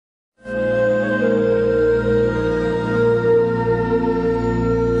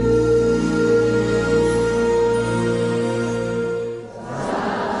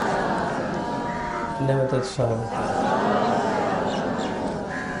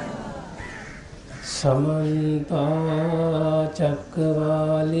समन्ता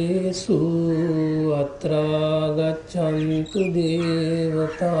चक्रवालेषु अत्रा गच्छन्तु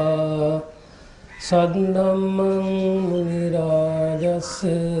देवता सद्धम्मं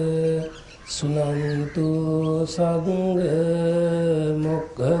मुनिराजस्य सुनन्तु संघ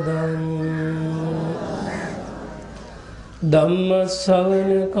मोक्खदम् धम्म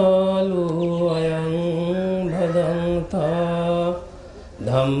श्रवण कालो अयं भदन्ता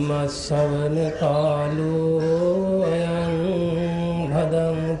धम्म श्रवण कालो अयं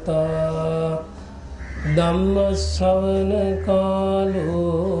भदन्ता धम्म श्रवण कालो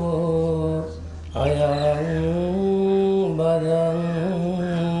अयं भदन्ता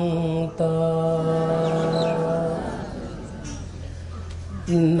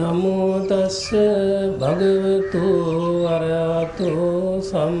नमो तस्स भगवतो अरहतो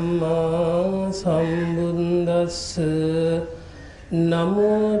सम्मा सम्बुද්දස්ස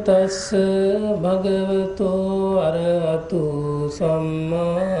नमो तस्स भगवतो अरहतो सम्मा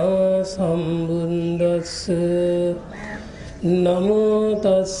सम्बුද්දස්ස नमो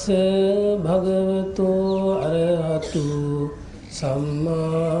तस्स भगवतो अरहतो सम्मा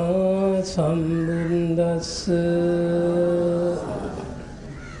सम्බුද්දස්ස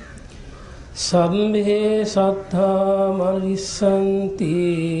සම්භේ සත්තා මරිස්සන්ති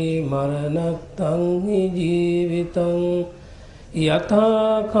මරණත්තං හි ජීවිතං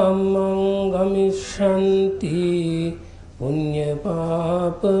යථා කම්මං ගමිස්සන්ති පුඤ්ඤ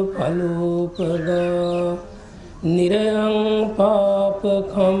පාප ඵලෝපදා නිරයං පාප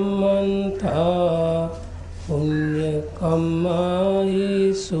කම්මන්තා පුඤ්ඤ කම්මායි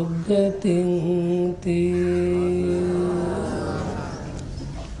සුග්ගතින් තී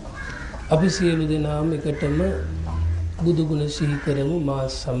අපි සියලු දෙනාම එකටම බුදු ගුණ සිහි කරමු මා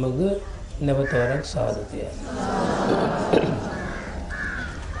සමග නැවත වරක් සාදු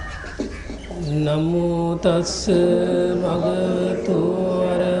නමෝ තස්ස භගවතු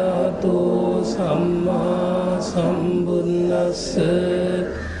අරහතෝ සම්මා සම්බුද්දස්ස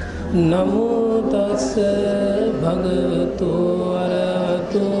නමෝ තස්ස භගවතු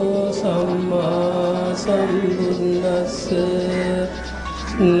අරහතෝ සම්මා සම්බුද්දස්ස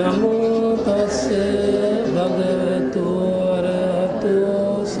නමෝ තස්ස භගවතු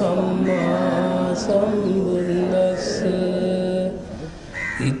අරහතෝ සම්මා සම්බුද්දස්ස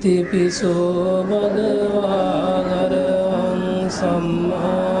ඉතිපිසෝ භගවා අරහං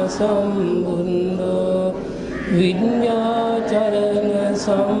සම්මා සම්බුද්ධෝ විඤ්ඤාචරණ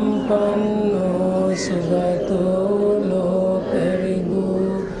සම්පන්නෝ සුගතෝ ලෝකවිදු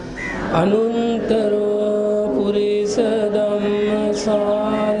අනුත්තරෝ පුරිස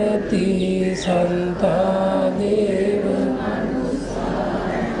ධම්මසාරති සන්තා දේව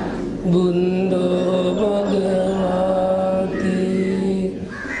බුද්ධෝ භගවාති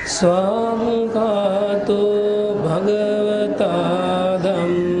ස්වාංකාතෝ භගවතා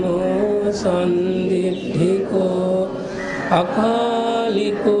ධම්මෝ සන්දිට්ඨිකෝ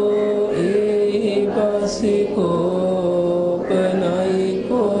අකාලිකෝ ඒපසිකෝ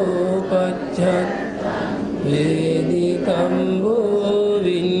පනයිකෝ පච්චත් වේදිකම්බෝ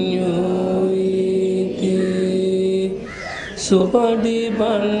විඤ්ඤුයිති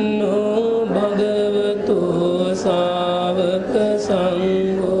සුපටිපන්නෝ භගවතෝ ශාවක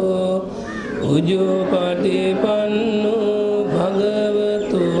සංඝෝ උජුපටිපන්නෝ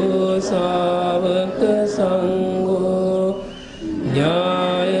භගවතෝ ශාවක සංඝෝ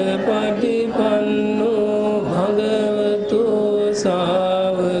ඥායපටිපන්නෝ භගවතෝ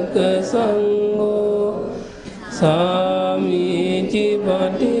ශාවක සංඝෝ සාමීචි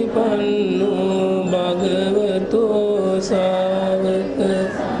පටිපන්නෝ භගවතෝ ශාවක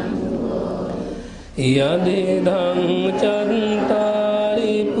යදෙදං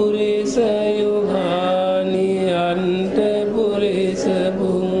චත්තාරි පුරිස යුගානි අන්ත පුරිස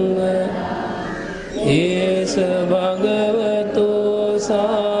පුංග ඒස භගවතෝ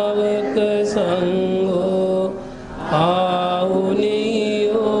ශාවක සංඝෝ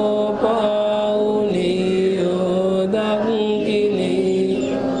ආහුනියෝ පාහුනියෝ දක්ඛිනී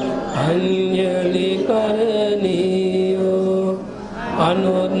අඤ්ඤලි කරණීයෝ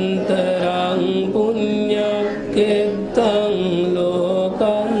අනුත්තරං පුඤ්ඤක්ඛෙත්තං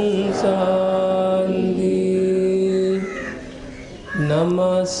ලෝකං සාන්ති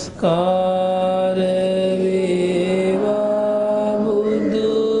නමස්කාර වේවා බුදුරුවනට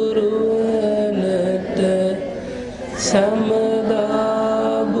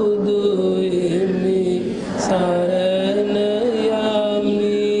සමදා බුදු හිමි සරණ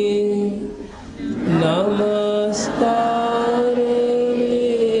යමි නමස්කාර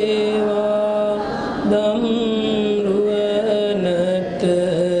වේවා ධම්ම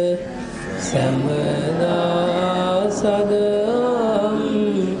සම්මදා සදම්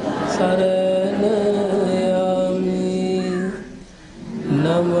සරණ යමි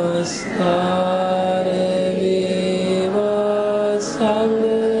නමස්කාර වේවා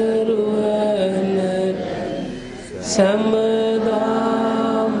සංඝරුවනට සම්මදා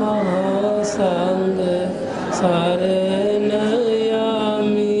මහා සංඝ සරණ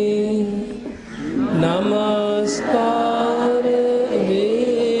යමි නමස්කාර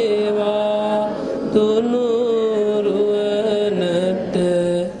වේවා තුනුරුවනට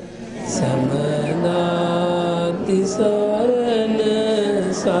සම්මදා තිසරණ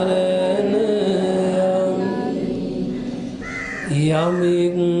සරණ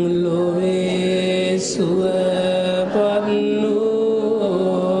යමින් ලොවේ සුවපත්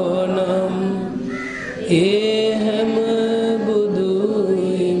නම් ඒ හැම බුදු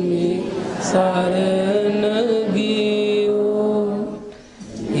හිමි සරණ ගියෝ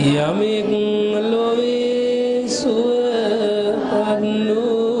යමින් ලොවේ සුවපත්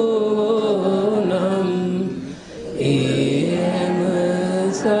නම් ඒ හැම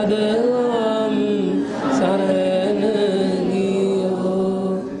සදම් සරණ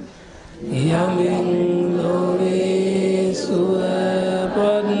ගියෝ යමින් ලොවේ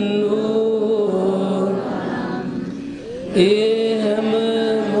සුවපත් ඒ හැම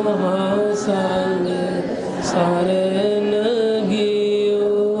මහා සංඝ සරණ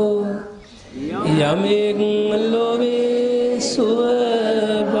ගියෝ යමින් ලොවේ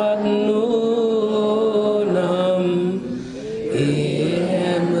සුවපත් නම් ඒ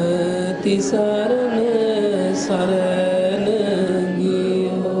හැම තිසරණ සරණ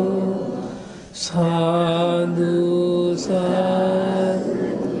ගියෝ සාදු සාදු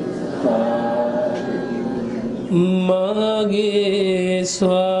මාගේ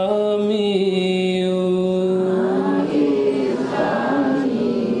ස්වාමියෝ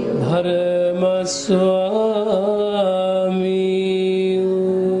ධර්ම ස්වාමියෝ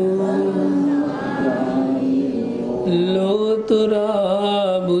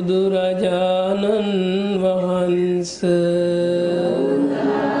ලෝතුරා බුදුරජාණන් වහන්සේ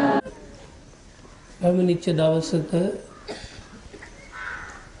පැමිණිච්ච දවසක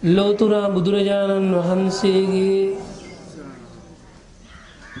ලෝතුරා බුදුරජාණන් වහන්සේගේ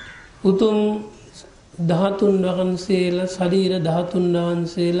උතුම් ධාතුන් වහන්සේලා ශරීර ධාතුන්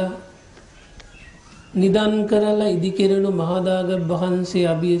වහන්සේලා නිදන් කරලා ඉදිකෙරණු මහදාගබ් වහන්සේ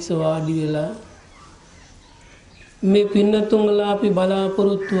අභියස වාඩි වෙලා මේ පින්නතුන්ලා අපි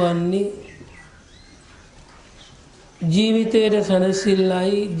බලාපොරොත්තු වන්නේ ජීවිතයට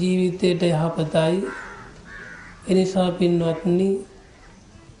සැනසෙල්ලයි ජීවිතයට යහපතයි එනිසා පින්වත්නි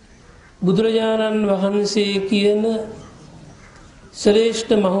බුදුරජාණන් වහන්සේ කියන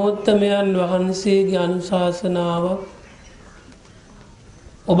ශ්‍රේෂ්ඨ මහෝත්තමයන් වහන්සේගේ අනුශාසනාවක්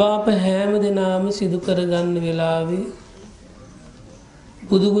ඔබ අප හැම දිනම සිදු කරගන්න වෙලාවේ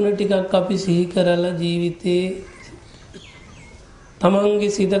බුදුගුණ ටිකක් අපි සිහි කරලා ජීවිතේ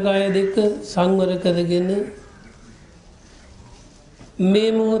තමන්ගේ සිත කය දෙක සංවර කරගෙන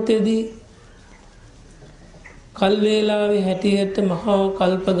මේ මොහොතේදී කල් වේලාවේ හැටියට මහා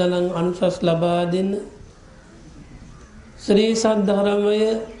කල්ප ගණන් අනුසස් ලබා දෙන ශ්‍රී සද්ධර්මය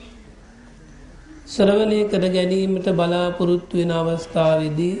ශ්‍රවණය කර ගැනීමට බලාපොරොත්තු වෙන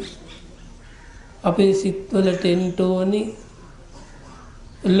අවස්ථාවේදී අපේ සිත්වලට එන්න ඕනි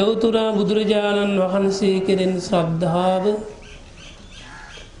ලෝතුරා බුදුරජාණන් වහන්සේ කෙරෙන ශ්‍රද්ධාව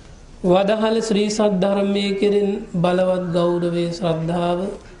වදහල ශ්‍රී සද්ධර්මයේ කෙරෙන බලවත් ගෞරවයේ ශ්‍රද්ධාව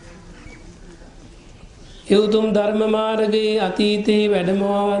යුතුම් ධර්ම මාර්ගයේ අතීතයේ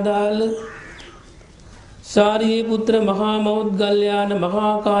වැඩමවා වදාළ සාරිපුත්‍ර මහා මෞද්ගල්‍යාන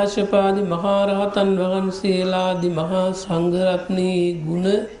මහා කාශ්‍යපාදී මහා රහතන් වහන්සේලාදී මහා සංඝ රත්නයේ ගුණ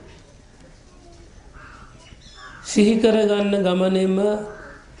සිහි කරගන්න ගමනේම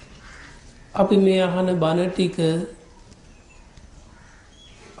අපි මේ අහන බණ ටික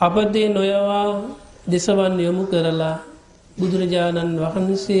අපතේ නොයවා දෙසවන් යොමු කරලා බුදුරජාණන්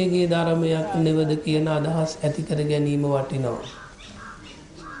වහන්සේගේ ධර්මයක් නෙවද කියන අදහස් ඇති කර ගැනීම වටිනවා.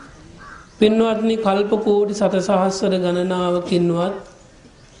 පින්වත්නි කල්ප කෝටි සතසහස්වර ගණනාවකින්වත්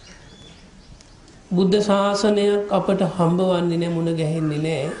බුද්ධ ශාසනයක් අපට හම්බවන්නේ නැහැ මුණ ගැහෙන්නේ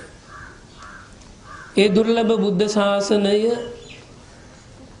නැහැ. ඒ දුර්ලභ බුද්ධ ශාසනය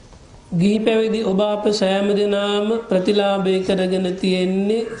ගිහි පැවිදි ඔබ අප සෑම දිනම ප්‍රතිලාභය කරගෙන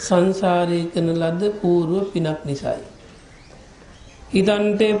තියෙන්නේ සංසාරේ කරන ලද పూర్ව පිනක් නිසායි.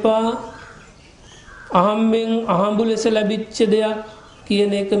 හිතන්ට එපා අහම්බෙන් අහඹු ලෙස ලැබිච්ච දෙයක්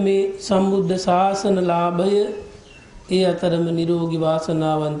කියන එක මේ සම්බුද්ධ ශාසන ලාභය ඒ අතරම නිරෝගී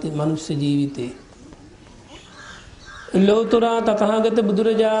වාසනාවන්ත මනුෂ්‍ය ජීවිතේ ලෝතර තථාගත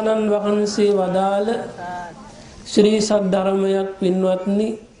බුදුරජාණන් වහන්සේ වදාළ ශ්‍රී සද්ධර්මයක් පින්වත්නි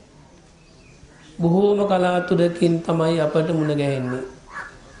බොහෝම කලාතුරකින් තමයි අපට මුණ ගැහෙන්නේ.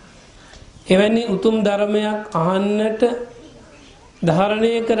 එවැනි උතුම් ධර්මයක් අහන්නට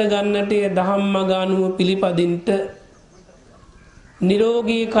ධාරණය කරගන්නට ධම්මග අනුව පිළිපදින්නට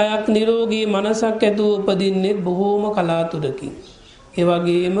නිරෝගී කයක් නිරෝගී මනසක් ඇතුව උපදින්නේ බොහෝම කලාතුරකින්. ඒ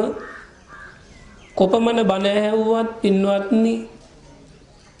වගේම කොපමණ බණ ඇහුවත් පින්වත්නි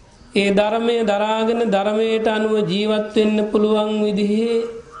ඒ ධර්මයේ දරාගෙන ධර්මයට අනුව ජීවත් වෙන්න පුළුවන් විදිහේ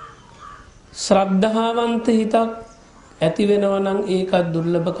ශ්‍රද්ධාවන්ත හිතක් ඇති වෙනවා නම් ඒකත්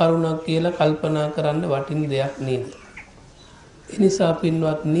දුර්ලභ කරුණක් කියලා කල්පනා කරන්න වටින දෙයක් නේද? ඒ නිසා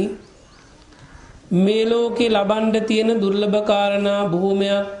පින්වත්නි මේ ලෝකේ ලබන්න තියෙන දුර්ලභ කාරණා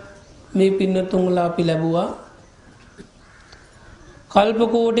බොහෝමයක් මේ පින්නතුන්ලා අපි ලැබුවා. කල්ප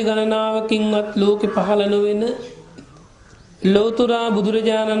කෝටි ගණනාවකින්වත් ලෝකෙ පහළ නොවන ලෝතර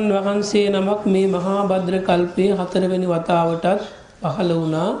බුදුරජාණන් වහන්සේ නමක් මේ මහා භද්‍ර කල්පයේ 4 වෙනි වතාවටත් පහළ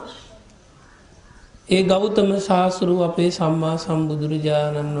වුණා. ඒ ගෞතම ශාස්ත්‍රූ අපේ සම්මා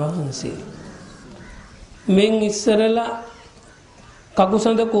සම්බුදුරජාණන් වහන්සේ. මෙන් ඉස්සරලා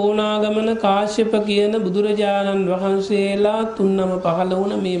කකුසඳ කෝණාගමන කාශ්‍යප කියන බුදුරජාණන් වහන්සේලා තුන්නම පහළ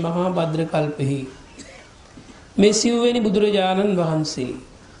වුණ මේ මහා භද්‍ර කල්පෙහි මේ සිව්වෙනි බුදුරජාණන් වහන්සේ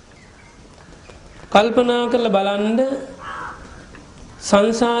කල්පනා කරලා බලන්න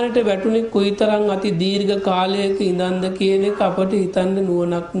සංසාරයට වැටුනේ කොයිතරම් අති දීර්ඝ කාලයක ඉඳන්ද කියන එක අපට හිතන්න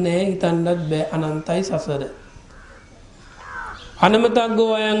නුවණක් නැහැ, හිතන්නත් බෑ. අනන්තයි සසර.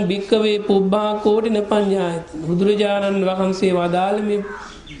 අනමතග්ගෝ අයං භික්කවේ පුබ්බා කෝටින පඤ්ඤායතන. බුදුරජාණන් වහන්සේ වදාළ මේ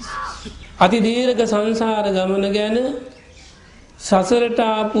අති දීර්ඝ සංසාර ගමන ගැන, සසරට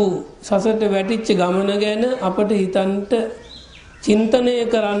ආපු සසරට වැටිච්ච ගමන ගැන අපට හිතන්නට චින්තනය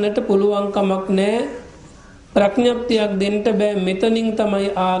කරන්නට පුළුවන් කමක් නැහැ. ප්‍රඥප්තියක් දෙන්න බෑ. මෙතනින් තමයි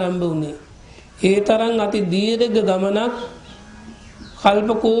ආරම්භ වුනේ. ඒ තරම් අති දීර්ඝ ගමනක්, කල්ප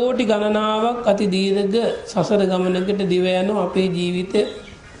කෝටි ගණනාවක් අති දීර්ඝ සසර ගමනකට දිව යන අපේ ජීවිත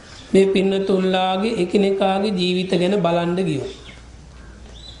මේ පින්නතුල්ලාගේ එකිනෙකාගේ ජීවිත ගැන බලන්න ගියොත්.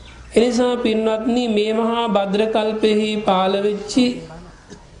 එනිසා පින්වත්නි මේ මහා භද්‍ර කල්පෙහි පාළ වෙච්චි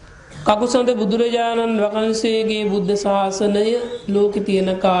කකුසඳ බුදුරජාණන් වහන්සේගේ බුද්ධ ශාසනය ලෝකේ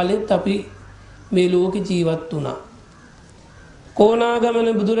තියෙන කාලෙත් අපි මේ ලෝකේ ජීවත් වුණා. කෝණාගමන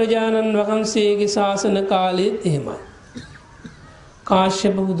බුදුරජාණන් වහන්සේගේ ශාසන කාලෙත් එහෙමයි.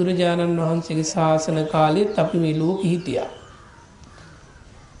 කාශ්‍යප බුදුරජාණන් වහන්සේගේ ශාසන කාලෙත් අපි මේ ලෝකෙ හිටියා.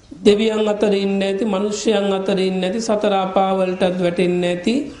 දෙවියන් අතර ඉන්නේ නැති, මිනිස්යන් අතර ඉන්නේ නැති, සතර අපාවලටත් වැටෙන්නේ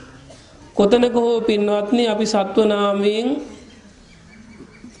නැති කොතනක හෝ පින්වත්නි අපි සත්ව නාමයෙන්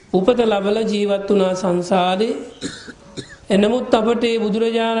උපත ලැබලා ජීවත් වුණා සංසාරේ. එනමුත් අපට මේ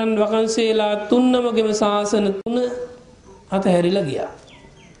බුදුරජාණන් වහන්සේලා තුන්නමගේම ශාසන තුන අතහැරිලා ගියා.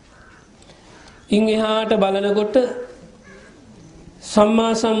 ඉන් එහාට බලනකොට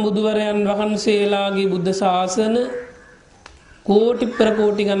සම්මා සම්බුදුවරයන් වහන්සේලාගේ බුද්ධ ශාසන කෝටි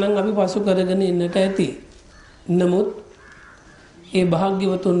ප්‍රකෝටි ගණන් අපි පසු කරගෙන ඉන්නට ඇති. නමුත් ඒ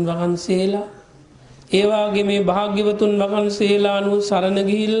භාග්‍යවතුන් වහන්සේලා ඒ වාගේ මේ භාග්‍යවතුන් වහන්සේලා අනුව සරණ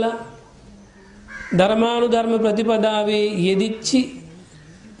ගිහිල්ලා ධර්මානුධර්ම ප්‍රතිපදාවේ යෙදිච්චි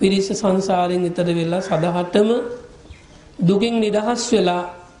පිරිස සංසාරයෙන් ඈතර වෙලා සදහටම දුකින් නිදහස් වෙලා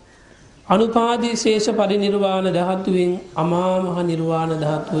අනුපාදී ශේෂ පරිනිර්වාණ ධාතුවෙන් අමා මහ නිර්වාණ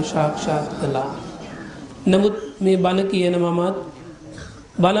ධාතුව සාක්ෂාත් කළා. නමුත් මේ බණ කියන මමත්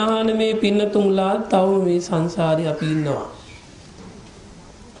බණහන මේ පින්නතුන්ලා තව මේ සංසාරේ අපි ඉන්නවා.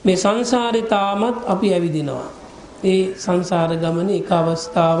 මේ සංසාරේ තාමත් අපි ඇවිදිනවා. ඒ සංසාර ගමනේ එක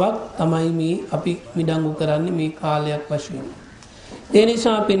අවස්ථාවක් තමයි මේ අපි මිඩංගු කරන්නේ මේ කාලයක් වශයෙන්. ඒ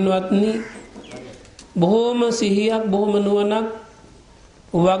නිසා පින්වත්නි බොහොම සිහියක්, බොහොම නුවණක්,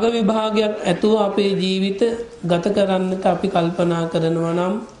 වග විභාගයක් ඇතුව අපේ ජීවිත ගත කරන්නට අපි කල්පනා කරනවා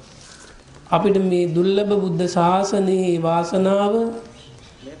නම් අපිට මේ දුර්ලභ බුද්ධ ශාසනයේ වාසනාව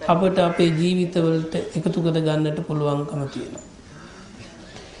අපට අපේ ජීවිතවලට එකතු කර ගන්නට පුළුවන්කම තියෙනවා.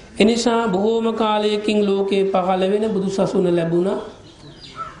 එනිසා බොහෝම කාලයකින් ලෝකේ පහළ වෙන බුදු සසුන ලැබුණා.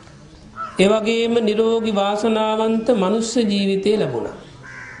 ඒ වගේම නිරෝගී වාසනාවන්ත මනුෂ්‍ය ජීවිතේ ලැබුණා.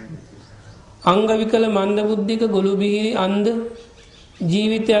 අංග විකල මන්ද බුද්ධික ගොළු බිහි අන්ධ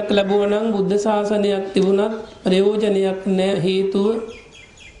ජීවිතයක් ලැබුවා නම් බුද්ධ ශාසනයක් තිබුණත් ප්‍රයෝජනයක් නැහැ. හේතුව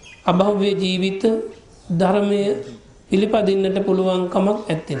අභව්‍ය ජීවිත ධර්මයේ පිළිපදින්නට පුළුවන් කමක්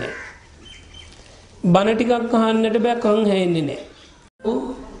ඇත්තේ නැහැ. බණ ටිකක් අහන්නට බෑ, කන් හැෙන්නේ නැහැ.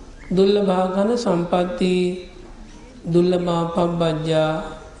 දුර්ලභාගන සම්පatti දුර්ලභා පබ්බජ්ජා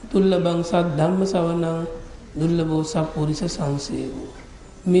දුර්ලභං සද්ධම්ම සවණං දුර්ලභෝ සප්පුරිස සංසේවෝ.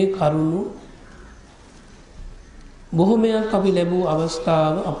 මේ කරුණු බොහොමයක් අපි ලැබූ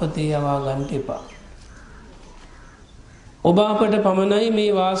අවස්ථාව අපතේ යවා ගන්න එපා. ඔබ අපට පමණයි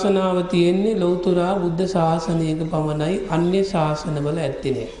මේ වාසනාව තියෙන්නේ ලෞතර බුද්ධ ශාසනයක පමණයි අන්‍ය ශාසනවල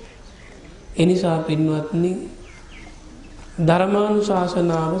ඇත්තේ නැහැ. ඒ නිසා පින්වත්නි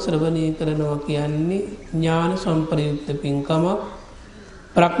ධර්මානුශාසනාව ශ්‍රවණය කරනවා කියන්නේ ඥාන සම්ප්‍රයුක්ත පින්කමක්,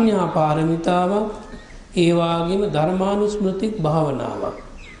 ප්‍රඥා පාරමිතාවක්, ඒ වගේම ධර්මානුස්මෘති භාවනාවක්.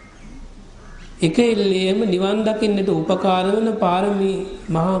 එක එල්ලේම නිවන් දකින්නට උපකාර වන පාරමී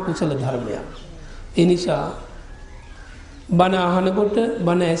මහා කුසල ධර්මයක්. ඒ නිසා බණ අහනකොට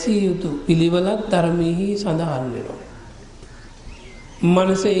බණ ඇසිය යුතු පිළිවෙලක් ධර්මෙහි සඳහන් වෙනවා.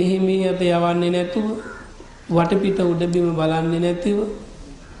 මනස එහිමී අප යවන්නේ නැතුව, වටපිට උඩබිම බලන්නේ නැතිව,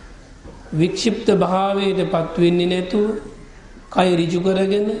 වික්ෂිප්ත භාවයට පත් වෙන්නේ නැතුව, කය ඍජු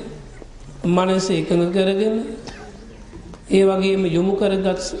කරගෙන, මනස එකඟ කරගෙන, ඒ වගේම යොමු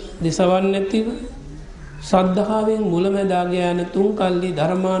කරගත් දෙසවන් නැතිව ශ්‍රද්ධාවෙන් මුලැමැදාග යන තුන් කල්ලි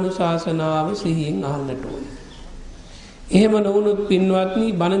ධර්මානුශාසනාව සිහියෙන් අහන්නට ඕනේ. එහෙම නොවුනොත් පින්වත්නි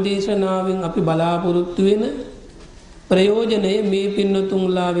බණ දේශනාවෙන් අපි බලාපොරොත්තු වෙන ප්‍රයෝජනය මේ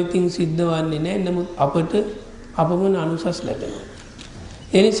පින්නතුන්ලා වෙතින් සිද්ධ වන්නේ නැහැ. නමුත් අපට අපමණ අනුසස් ලැබෙනවා.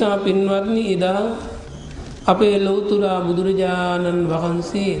 ඒ නිසා පින්වත්නි එදා අපේ ලෞතර බුදුරජාණන්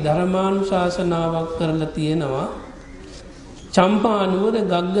වහන්සේ ධර්මානුශාසනාවක් කරලා තියෙනවා චම්පානුවර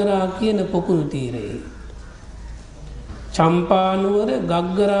ගග්ගරා කියන පොකුණු තීරයේ. චම්පානුවර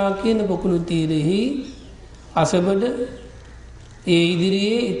ගග්ගරා කියන පොකුණු තීරෙහි අසබඩ ඒ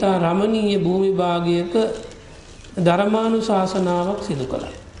ඉදිරියේ ඉතා රමණීය භූමි භාගයක ධර්මානුශාසනාවක් සිදු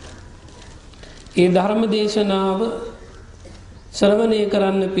කළා. ඒ ධර්ම දේශනාව ශ්‍රවණය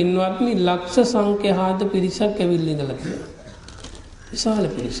කරන්න පින්වත්නි ලක්ෂ සංඛ්‍යාත පිරිසක් ඇවිල්ලා ඉඳලා තියෙනවා. විශාල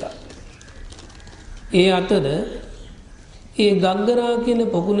පිරිසක්. ඒ අතර ඒ ගග්ගරා කියන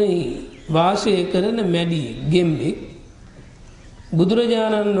පොකුණෙහි වාසය කරන මැඩි ගෙම්බෙක්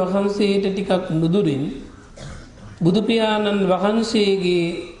බුදුරජාණන් වහන්සේට ටිකක් නුදුරින් බුදු පියාණන් වහන්සේගේ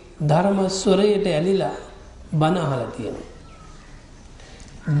ධර්ම ස්වරයට ඇලිලා බණ අහලා තියෙනවා.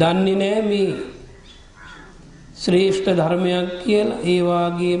 දන්නේ නැහැ මේ ශ්‍රේෂ්ඨ ධර්මයක් කියලා, ඒ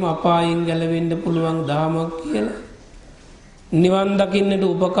වාගේම අපායෙන් ගැලවෙන්න පුළුවන් ධර්මයක් කියලා, නිවන් දකින්නට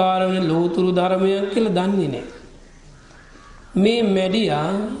උපකාර වෙන ලෝතුරු ධර්මයක් කියලා දන්නේ නැහැ. මේ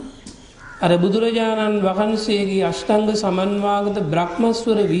මැඩියා අර බුදුරජාණන් වහන්සේගේ අෂ්ටාංග සමන්වාගත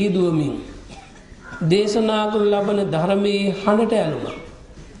බ්‍රහ්මස්වර වීදුවමින් දේශනා කරන ලබන ධර්මයේ හඬට ඇලුණා.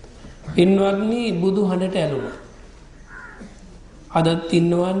 පින්වත්නි බුදු හඬට ඇලුණා. අදත්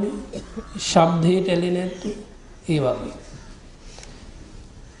ඉන්නවන්නේ ශබ්දයට ඇලෙන්නේ නැත්තු ඒ වගේ.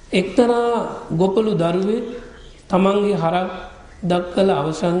 එක්තරා ගොපළු දරුවෙක් තමන්ගේ හරක් දක්කලා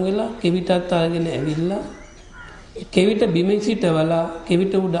අවසන් වෙලා කෙවිතත් අරගෙන ඇවිල්ලා කෙවිත බිම සිටවලා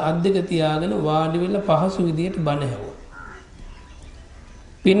කෙවිත උඩ අත් දෙක තියාගෙන වාඩි වෙලා පහසු විදියට බණ ඇහුවා.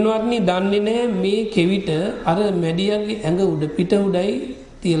 පින්වත්නි දන්නේ නැහැ මේ කෙවිත අර මැඩියගේ ඇඟ උඩ පිට උඩයි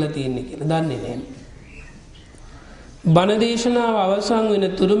තියලා තියෙන්නේ කියලා. දන්නේ නැහැ. බණ දේශනාව අවසන් වෙන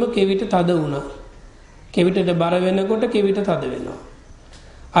තුරුම කෙවිත තද වුණා. කෙවිතට බර වෙනකොට කෙවිත තද වෙනවා.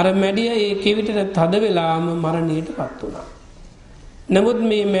 අර මැඩිය ඒ කෙවිතට තද වෙලාම මරණයටපත් වුණා. නමුත්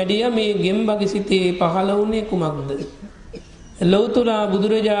මේ මැඩිය මේ ගෙම්බගේ සිතේ පහළ වුණේ කුමක්ද? ලෞතර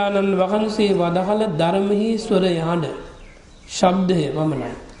බුදුරජාණන් වහන්සේ වදහළ ධර්මෙහි ස්වරය හඬ ශබ්දය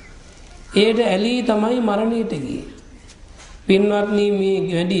වමනයි. ඒට ඇලී තමයි මරණයට ගියේ. පින්වත්නි මේ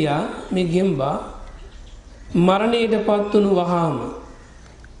මැඩියා මේ ගෙම්බා මරණයටපත් වුණු වහාම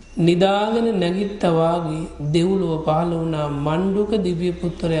නිදාගෙන නැගිට්ටා වාගේ දෙව්ලොව පහළ වුණා, මණ්ඩුක දිව්‍ය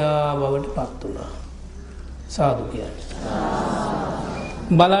පුත්‍රයා බවට පත් වුණා. සාදු කියන්නේ.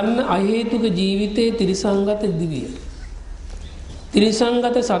 බලන්න අහේතුක ජීවිතයේ ත්‍රිසංගත දිවිය.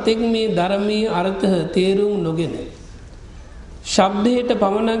 ත්‍රිසංගත සතෙක් මේ ධර්මයේ අර්ථ තේරුම් නොගෙන ශබ්දයට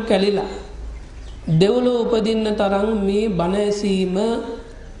පමණක් ඇලිලා දෙව්ලොව උපදින්න තරම් මේ බණ ඇසීම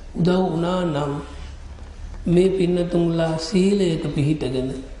උදව් වුණා නම් මේ පින්නතුන්ලා සීලයක පිහිටගෙන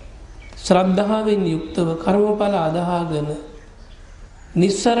ශ්‍රද්ධාවෙන් යුක්තව කර්මඵල අදහාගෙන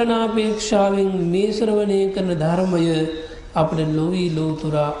නිස්සරණාපේක්ෂාවෙන් මේ ශ්‍රවණය කරන ධර්මය අපේ ලෝවි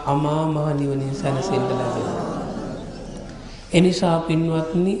ලෝතුරා අමා මහ නිවනින් සැනසෙන්න ලැබෙනවා. එනිසා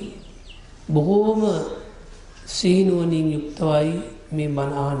පින්වත්නි බොහෝම සීනුවණින් යුක්තවයි මේ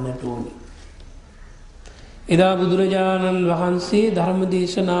බණ අහන්නට ඕනේ. එදා බුදුරජාණන් වහන්සේ ධර්ම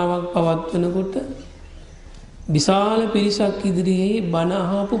දේශනාවක් පවත්වනකොට විශාල පිරිසක් ඉදිරියේ බණ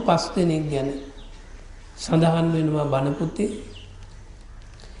අහපු 5 දෙනෙක් ගැන සඳහන් වෙනවා බණ පොතේ.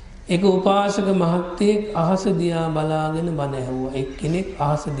 එක උපාසක මහත්තයෙක් අහස දිහා බලාගෙන බණ ඇහුවා. එක්කෙනෙක්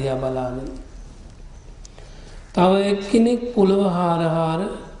අහස දිහා බලාගෙන. තව එක්කෙනෙක් පොළව හාර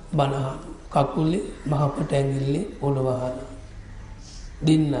බණ අහනවා. කකුලේ මහපට ඇඟිල්ලේ ඔලව හරන.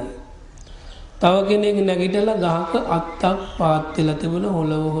 දින්නයි. තව කෙනෙක් නැගිටලා ගහක අත්තක් පාත් වෙලා තිබුණ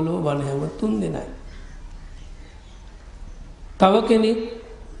හොලව බණ හැව 3 දෙනයි. තව කෙනෙක්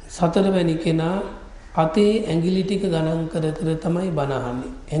සතරවැනි කෙනා අතේ ඇඟිලි ටික ගණන් කර තමයි බණ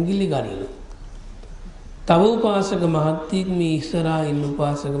අහන්නේ. ඇඟිලි ගණන. තව උපාසක මහත්තයෙක් මේ ඉස්සරහා ඉන්න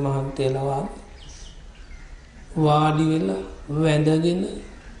උපාසක මහත්තයලා වාඩි වෙලා වැඳගෙන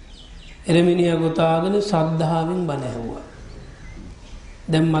එරමිනියා ගොතාගෙන ශ්‍රද්ධාවෙන් බණ ඇහුවා.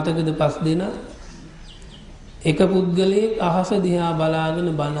 දැන් මතකද 5 දෙනා එක පුද්ගලයෙක් අහස දිහා බලාගෙන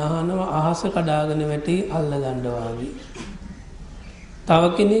බණ අහනවා අහස කඩාගෙන වැටි අල්ල ගන්නවා වගේ. තව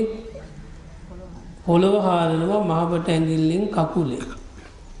කෙනෙක් පොළව හාරනවා මහපට ඇඟිල්ලෙන් කකුලේ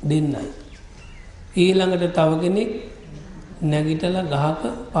දෙන්නයි. ඊළඟට තව කෙනෙක් නැගිටලා ගහක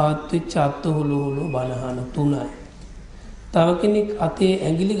පාත් වෙච්ච අත් හොලු බණ අහන 3යි. තව කෙනෙක් අතේ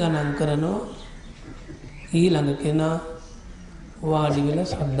ඇඟිලි ගණන් කරනවා ඊළඟ කෙනා වාඩි වෙලා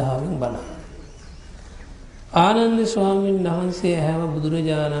ශ්‍රද්ධාවෙන් බණ අහනවා. ආනන්ද ස්වාමීන් වහන්සේ ඇහැව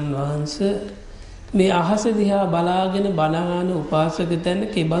බුදුරජාණන් වහන්සේ මේ අහස දිහා බලාගෙන බණ අහන උපාසක තැන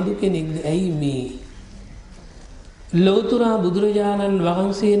කෙබඳු කෙනෙක්ද? ඇයි මේ ලෝතර බුදුරජාණන්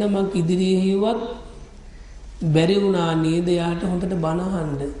වහන්සේ නමක් ඉදිරියේ හිවත් බැරි වුණා නේද යාට හොඳට බණ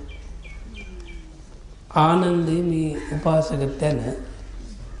අහන්න? ආනන්දේ මේ උපාසක තැන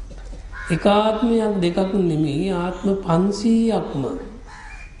එක ආත්මයක් දෙකක් නෙමෙයි ආත්ම 500ක්ම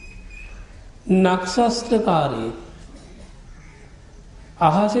නක්ෂත්‍රකාරී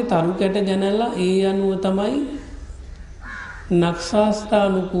අහසේ තරු කැට ගැනලා ඒ අනුව තමයි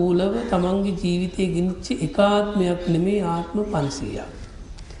නක්ෂත්‍රානුකූලව තමන්ගේ ජීවිතය ගෙනිච්ච එක ආත්මයක් නෙමෙයි ආත්ම 500ක්.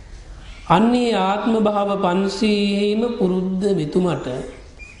 අන්නේ ආත්ම භාව 500ෙම පුරුද්ද මෙතුමට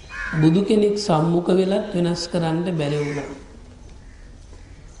බුදු කෙනෙක් සම්මුඛ වෙලත් වෙනස් කරන්න බැරි වුණා.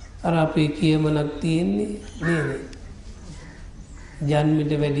 අර අපේ කියමනක් තියෙන්නේ නේද?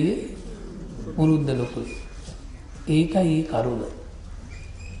 ජන්මිට වැඩිය පුරුද්ද ලොකුයි. ඒකයි ඒ කරුණ.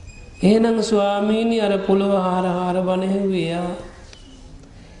 එහෙනම් ස්වාමීනි අර පොළව හාර බණ හැව්වේ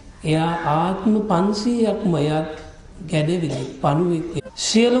එයා ආත්ම 500ක්ම යත් ගැඩවිලි පණුවෙක්.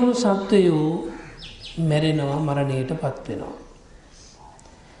 සියලුම සත්වයෝ මැරෙනවා මරණයටපත් වෙනවා.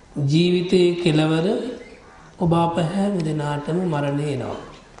 ජීවිතයේ කෙලවර ඔබ අප හැම දිනාටම මරණය එනවා.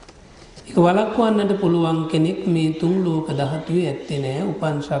 ඒක වළක්වන්නට පුළුවන් කෙනෙක් මේ 3 ලෝක ධාතුවේ ඇත්තේ නැහැ.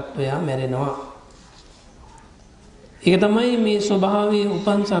 උපන් සත්වයා මැරෙනවා. ඒක තමයි මේ ස්වභාවයේ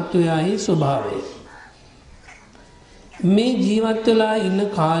උපන් සත්වයාගේ ස්වභාවය. මේ ජීවත් වෙලා ඉන්න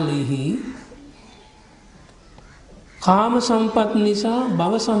කාලෙහි කාම සම්පත් නිසා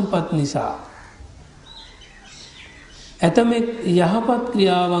භව සම්පත් නිසා ඇතමෙක් යහපත්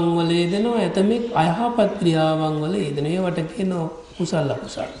ක්‍රියාවන් වල යෙදෙනවා ඇතමෙක් අයහපත් ක්‍රියාවන් වල යෙදෙනවා. ඒවට කියනවා කුසල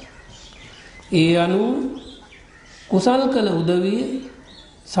අකුසල. ඒ අනුව කුසල් කළ උදවිය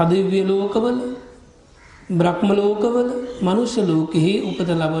සදිව්‍ය ලෝකවල බ්‍රහ්ම ලෝකවල මනුෂ්‍ය ලෝකෙහි උපත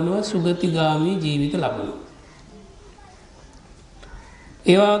ලබනවා සුගතිගාමී ජීවිත ලබනවා.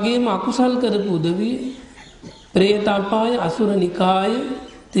 ඒ වගේම අකුසල් කරපු උදවිය പ്രേත අපාය අසුර නිකාය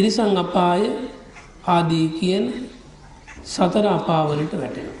තිරිසන් අපාය ආදී කියන සතර අපාවලට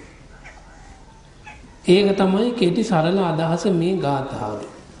වැටෙනවා. ඒක තමයි කෙටි සරල අදහස මේ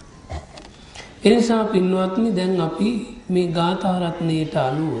ගාථාවේ. එනිසා පින්වත්නි දැන් අපි මේ ගාථා රත්නයට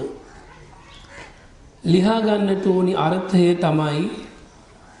අනුව ලියා ගන්නට ඕනි අර්ථය තමයි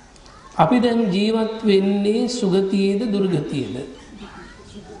අපි දැන් ජීවත් වෙන්නේ සුගතියේද දුර්ගතියේද?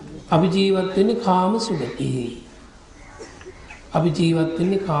 අපි ජීවත් වෙන්නේ කාම සුගතියේ. අපි ජීවත්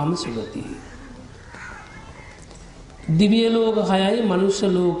වෙන්නේ කාම සුගතියේ. දිව්‍ය ලෝක 6යි මනුෂ්‍ය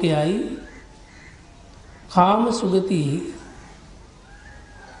ලෝකයයි කාම සුගතියේ.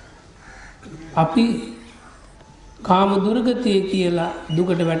 අපි කාම දුර්ගතිය කියලා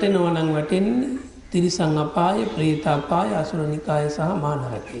දුකට වැටෙනවා නම් වැටෙන්නේ තිරිසන් අපාය, പ്രേත අපාය, අසුර නිකාය සහ මහා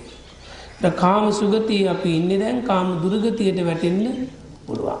නරකයේ. දැන් කාම සුගතිය අපි ඉන්නේ දැන් කාම දුර්ගතියට වැටෙන්න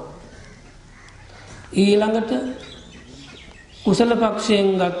පුළුවන්. ඊළඟට කුසල පක්ෂයෙන්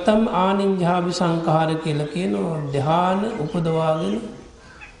ගත්තම් ආනිඤ්ඤාභි සංඛාර කියලා කියනවා ධ්‍යාන උපදවාගෙන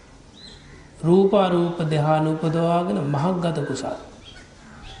රූපාරූප ධ්‍යාන උපදවාගෙන මහග්ගත කුසල.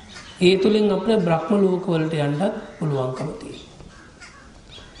 ඒ තුලින් අපේ බ්‍රහ්ම ලෝක වලට යන්නත් පුළුවන්කම තියෙනවා.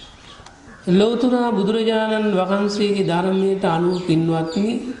 ලෝතර බුදුරජාණන් වහන්සේගේ ධර්මයට අනුව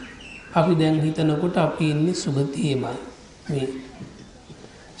පින්වත්නි අපි දැන් හිතනකොට අපි ඉන්නේ සුගතියේමයි. මේ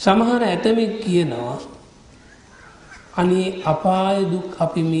සමහර ඇතමෙක් කියනවා අනේ අපාය දුක්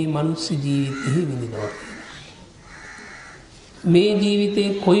අපි මේ මනුස්ස ජීවිතේ විඳිනවා. මේ ජීවිතේ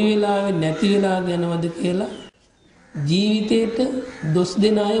කොයි වෙලාවෙ නැති වෙලා යනවද කියලා ජීවිතේට දොස්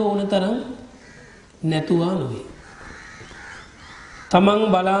දෙන අය ඕන තරම් නැතුවා නෙවෙයි. තමන්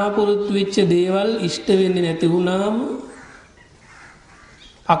බලාපොරොත්තු වෙච්ච දේවල් ඉෂ්ට වෙන්නේ නැති වුණාම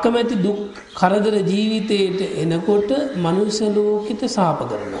අකමැති දුක් කරදර ජීවිතේට එනකොට මනුෂ්‍ය ලෝකෙට සාප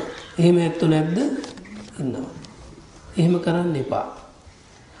කරනවා. එහෙම ඇත්තු නැද්ද? ඉන්නවා. එහෙම කරන්න එපා.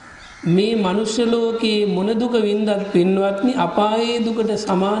 මේ මනුෂ්‍ය ලෝකේ මොන දුක වින්දත් පින්වත්නි අපායේ දුකට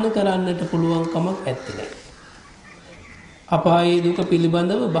සමාන කරන්නට පුළුවන් කමක් ඇත්තේ නැහැ. අපායේ දුක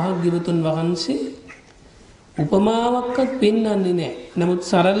පිළිබඳව භාග්‍යවතුන් වහන්සේ උපමාවක්වත් පෙන්වන්නේ නැහැ. නමුත්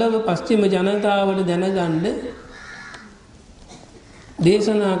සරලව පස්චිම ජනතාවට දැනගන්න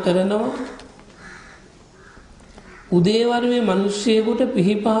දේශනා කරනවා උදේවරුේ මිනිස්සෙකුට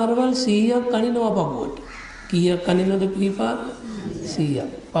පිහිපාරවල් 100ක් අනිනවා පපුවට. කීයක් අනිනවද පිහිපාර? 100ක්.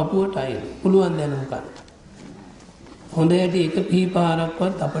 පපුවට අයින. පුළුවන් දැනුම් ගන්න. හොඳ හැටි එක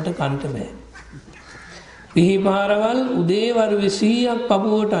පිහිපාරක්වත් අපට කන්න බෑ. පිහිපාරවල් උදේවරුේ 100ක්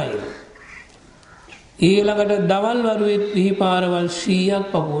පපුවට අයින. ඊළඟට දවල් වරුවේ පිහිපාරවල් 100ක්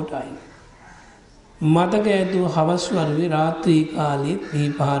පපුවට අයින. මතක ඇතුව හවස් වරුවේ රාත්‍රී කාලේ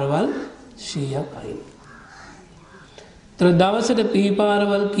පිහිපාරවල් 100ක් අයින. තර දවසට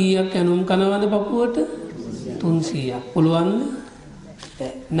පිහිපාරවල් කීයක් ඇනුම් කනවද පපුවට? 300ක්. පුළුවන්ද?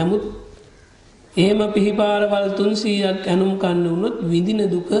 නමුත් එහෙම පිහිපාරවල් 300ක් ඇනුම් කන්න වුණොත් විඳින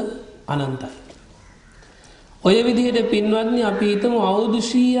දුක අනන්තයි. ඔය විදිහට පින්වත්නි අපි හිතමු අවුරුදු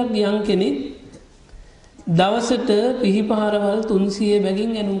 100ක් යම් කෙනෙක් දවසට පිහිපාරවල් 300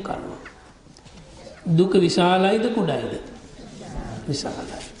 බැගින් ඇනුම් කරනවා. දුක විශාලයිද කුඩයිද?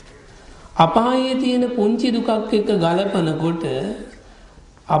 විශාලයි. අපායේ තියෙන පුංචි දුකක් එක්ක ගලපනකොට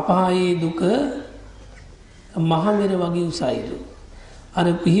අපායේ දුක මහ මෙර වගේ උසයිලු. අර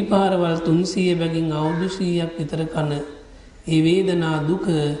පිහිපාරවල් 300 බැගින් අවුරුදු 100ක් විතර කන ඒ වේදනා දුක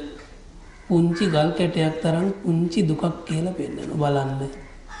පුංචි ගල් කැටයක් තරම් පුංචි දුකක් කියලා පෙන්නනවා. බලන්න.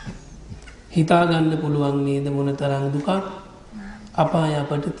 හිතා ගන්න පුළුවන් නේද මොන තරම් දුකක් අපාය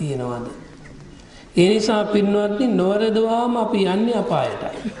අපට තියෙනවද? ඒ නිසා පින්වත්නි නොවරදවාම අපි යන්නේ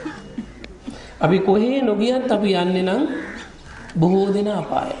අපායටයි. අපි කොහේ නොගියත් අපි යන්නේ නම් බොහෝ දෙනා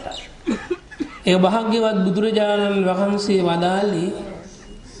අපායටයි. ඒ භාග්‍යවත් බුදුරජාණන් වහන්සේ වදාළේ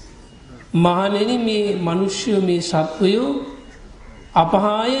මහණෙනි මේ මිනිස්සු මේ සත්වයෝ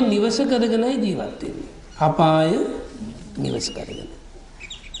අපාය නිවස කරගෙනයි ජීවත් වෙන්නේ. අපාය නිවස කරගෙන.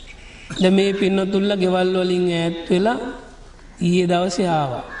 දැන් මේ පින්නතුල්ලා ගෙවල් වලින් ඈත් වෙලා ඊයේ දවසේ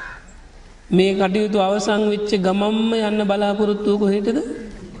ආවා. මේ කටයුතු අවසන් වෙච්ච ගමම්ම යන්න බලාපොරොත්තු කොහෙටද?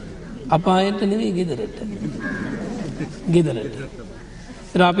 අපායට නෙවෙයි ගෙදරට. ගෙදරට.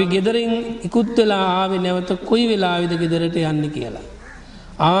 ඒත් අපි ගෙදරින් ඉක්ුත් වෙලා ආවේ නැවත කොයි වෙලාවෙද ගෙදරට යන්නේ කියලා.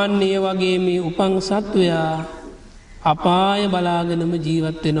 ආන්නේ වගේ මේ උපං සත්වයා අපාය බලාගෙනම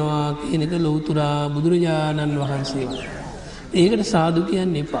ජීවත් වෙනවා කියන එක ලෞතුරා බුදුරජාණන් වහන්සේ. ඒකට සාදු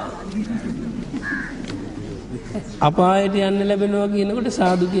කියන්න එපා. අපායට යන්න ලැබෙනවා කියනකොට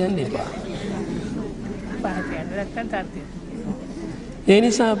සාදු කියන්න එපා. ඒ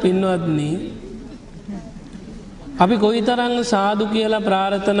නිසා පින්වත්නි අපි කොයිතරම් සාදු කියලා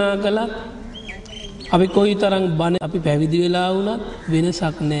ප්‍රාර්ථනා කළත් අපි කොයිතරම් බණ අපි පැවිදි වෙලා වුණත්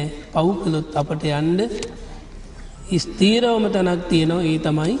වෙනසක් නැහැ. පව් කළොත් අපට යන්න ස්ථීරවම තැනක් තියෙනවා. ඒ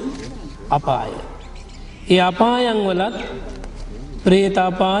තමයි අපාය. ඒ අපායන් වලත් ප්‍රේත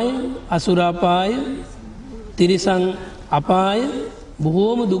අපාය, අසුර අපාය, තිරිසන් අපාය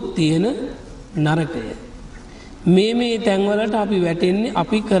බොහෝම දුක් තියෙන නරකය. මේ තැන්වලට අපි වැටෙන්නේ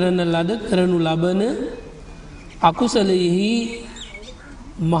අපි කරන ලද කරනු ලබන අකුසලයෙහි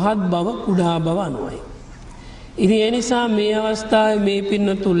මහත් බව කුඩා බව අනුවයි. ඉතින් ඒ නිසා මේ අවස්ථාවේ මේ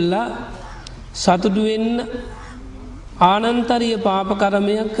පින්නතුල්ලා සතුටු වෙන්න ආනන්තරීය පාප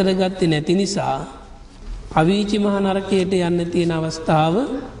කර්මයක් කරගත්තේ නැති නිසා අවීචි මහ නරකයට යන්න තියෙන අවස්ථාව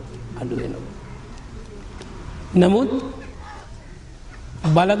අඩු වෙනවා. නමුත්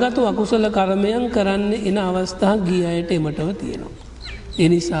බලගත් අකුසල කර්මයන් කරන්න එන අවස්ථා ගිය අයට එමටව තියෙනවා. ඒ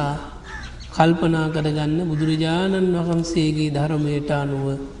නිසා කල්පනා කරගන්න බුදුරජාණන් වහන්සේගේ ධර්මයට අනුව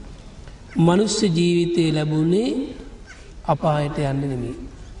මනුෂ්‍ය ජීවිතය ලැබුණේ අපායට යන්න නෙමෙයි.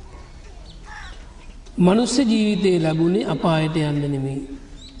 මනුෂ්‍ය ජීවිතය ලැබුණේ අපායට යන්න නෙමෙයි.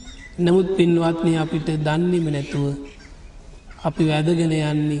 නමුත් පින්වත්නි අපිට දන්නේම නැතුව අපි වැදගෙන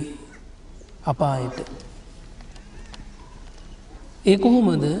යන්නේ අපායට. ඒ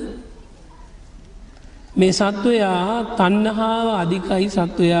කොහොමද? මේ සත්වයා තණ්හාව අධිකයි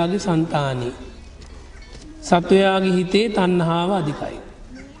සත්වයාගේ సంతානේ. සත්වයාගේ හිතේ තණ්හාව අධිකයි.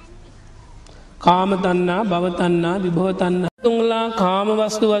 කාම තණ්හා, භව තණ්හා, විභව තණ්හා. තුන්ලා කාම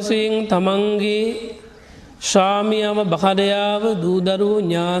වස්තු වශයෙන් තමන්ගේ ශාමියව, බහදයාව, දූ දරුවෝ,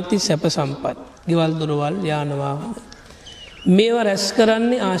 ඥාති, සැප සම්පත්, ගෙවල් දොරවල්, යාන වාහන මේවා රැස්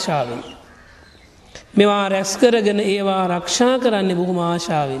කරන්නේ ආශාවෙන්. මේවා රැස් කරගෙන ඒවා ආරක්ෂා කරන්නේ බොහොම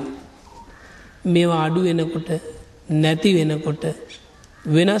ආශාවෙන්. මේවා අඩු වෙනකොට නැති වෙනකොට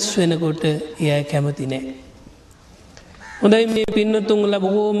වෙනස් වෙනකොට එයා කැමති නැහැ. හොඳයි මේ පින්නතුන්ලා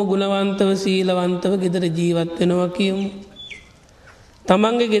බොහොම ගුණවන්තව සීලවන්තව ගෙදර ජීවත් වෙනවා කියමු.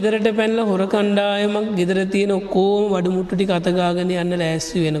 තමන්ගේ ගෙදරට පැනලා හොර කණ්ඩායමක් ගෙදර තියෙන ඔක්කොම වඩුමුට්ටු ටික අත ගාගෙන යන්න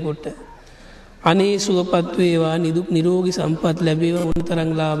ලෑස්ති වෙනකොට අනේ සුවපත් වේවා නිදුක් නිරෝගී සම්පත් ලැබේවා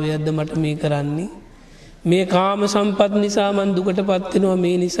මොනතරම් ලාභයක්ද මට මේ කරන්නේ මේ කාම සම්පත් නිසා මං දුකටපත් වෙනවා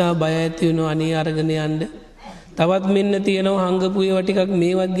මේ නිසා බය ඇති වෙනවා අනේ අරගෙන යන්න තවත් මෙන්න තියෙනවා හංගපු ඒවා ටිකක්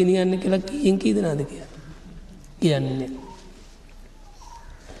මේවත් ගෙනියන්න කියලා කීයෙන් කී දෙනාද කියන්නේ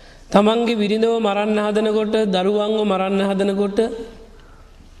තමන්ගේ විරිඳව මරන්න හදනකොට දරුවන්ව මරන්න හදනකොට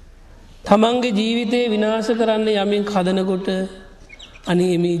තමන්ගේ ජීවිතේ විනාශ කරන්න යමින් හදනකොට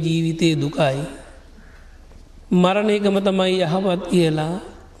අනේ මේ ජීවිතේ දුකයි මරණ එකම තමයි යහපත් කියලා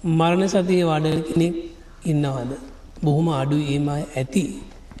මරණ සතිය වඩන කෙනෙක් ඉන්නවද බොහොම අඩුයි එමය ඇති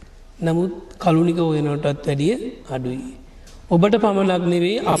නමුත් කලුනික වෙනටත් වැඩිය අඩුයි ඔබට පමණක්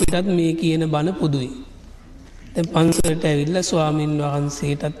නෙවෙයි අපිටත් මේ කියන බණ පොදුයි දැන් පන්සලට ඇවිල්ලා ස්වාමින්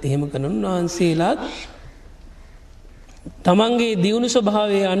වහන්සේටත් එහෙම කරන උන්වහන්සේලාත් තමන්ගේ දියුණු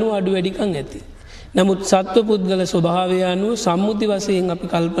ස්වභාවය අනුව අඩු වැඩිකම් ඇති. නමුත් සත්ව පුද්ගල ස්වභාවය අනුව සම්මුති වශයෙන් අපි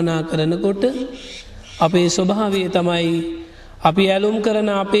කල්පනා කරනකොට අපේ ස්වභාවය තමයි අපි ඇලුම් කරන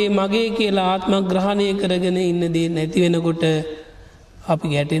අපේ මගේ කියලා ආත්ම ග්‍රහණය කරගෙන ඉන්න දේ නැති වෙනකොට අපි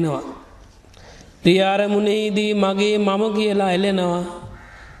ගැටෙනවා. ප්‍රිය අරමුණේදී මගේ මම කියලා ඇලෙනවා.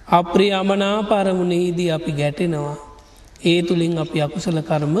 අප්‍රිය අමනාප අරමුණේදී අපි ගැටෙනවා. ඒ තුලින් අපි අකුසල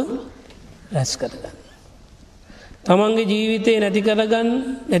කර්ම රැස් කරගන්නවා. තමන්ගේ ජීවිතේ නැති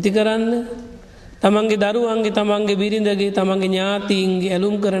කරන්න තමන්ගේ දරුවන්ගේ තමන්ගේ බිරිඳගේ තමන්ගේ ඥාතීන්ගේ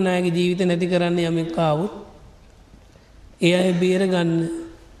ඇලුම් කරන අයගේ ජීවිත නැති කරන්න යමෙක් ආවොත් ඒ අය බේර ගන්න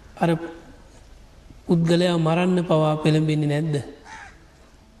අර පුද්ගලයා මරන්න පවා පෙළඹෙන්නේ නැද්ද?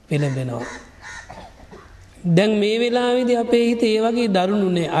 පෙළඹෙනවා. දැන් මේ වෙලාවේදී අපේ හිතේ ඒ වගේ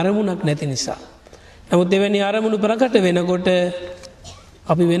දරුණුනේ අරමුණක් නැති නිසා. නමුත් එවැනි අරමුණු ප්‍රකට වෙනකොට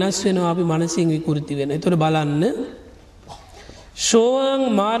අපි වෙනස් වෙනවා අපි මනසින් විකෘති වෙනවා. ඒතර බලන්න සෝවාන්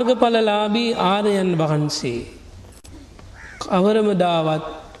මාර්ගඵලලාභී ආර්යයන් වහන්සේ කවරම දාවත්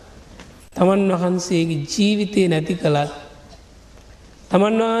තමන් වහන්සේගේ ජීවිතේ නැති කළත්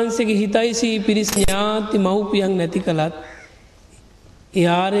තමන් වහන්සේගේ හිතයිසී පිරිස් ඥාති මව්පියන් නැති කළත් ඒ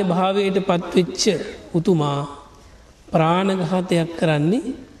ආර්ය භාවයට පත්වෙච්ච උතුමා ප්‍රාණඝාතයක් කරන්නේ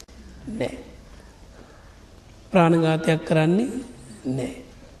නැහැ. ප්‍රාණඝාතයක් කරන්නේ නැහැ.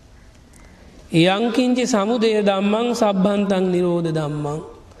 යංකින්ච සමුදය ධම්මං සබ්බන්තං නිරෝධ ධම්මං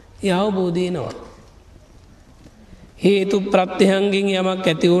ඒ අවබෝධය එනවා. හේතු ප්‍රත්‍යයන්ගෙන් යමක්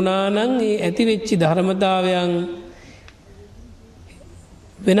ඇති වුණා නම් ඒ ඇති වෙච්ච ධර්මතාවයන්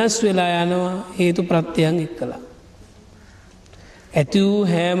වෙනස් වෙලා යනවා හේතු ප්‍රත්‍යයන් එක්කලා. ඇති වූ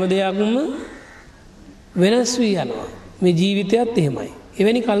හැම දෙයක්ම වෙනස් වී යනවා. මේ ජීවිතයත් එහෙමයි.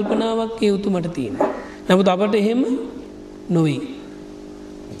 එවැනි කල්පනාවක් ඒ උතුමට තියෙනවා. නමුත් අපට එහෙම නොවේ.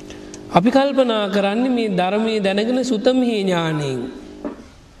 අපි කල්පනා කරන්නේ මේ ධර්මයේ දැනගෙන සුතමේ ඥාණයෙන්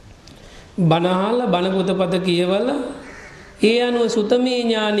බණ අහලා බණ පොතපත කියවලා ඒ අනුව සුතමේ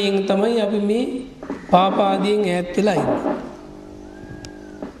ඥාණයෙන් තමයි අපි මේ පාපාදියෙන් ඈත් වෙලා ඉන්නේ.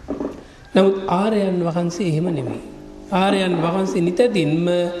 නමුත් ආර්යයන් වහන්සේ එහෙම නෙමෙයි. ආර්යයන් වහන්සේ නිතදින්ම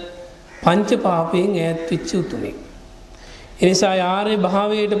පංච පාපයෙන් ඈත් වෙච්ච උතුමෙක්. ඒ නිසා ආර්ය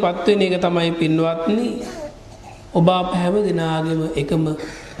භාවයට පත් වෙන එක තමයි පින්වත්නි ඔබ අප හැම දිනාගෙම එකම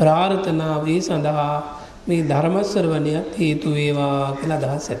ප්‍රාර්ථනාවේ සඳහා මේ ධර්ම ශ්‍රවණයත් හේතු වේවා කියලා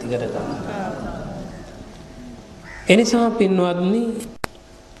අදහස් ඇති කරගන්න. එනිසා පින්වත්නි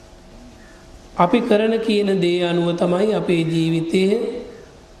අපි කරන කියන දේ අනුව තමයි අපේ ජීවිතයේ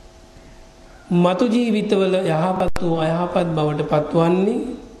මතු ජීවිතවල යහපත් වූ අයහපත් බවට පත්වන්නේ.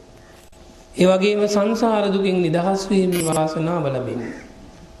 ඒ වගේම සංසාර දුකින් නිදහස් වීමේ වාසනාව ලැබෙන්නේ.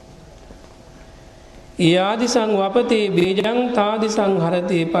 යාදිසං වපතේ බීජං තාදිසං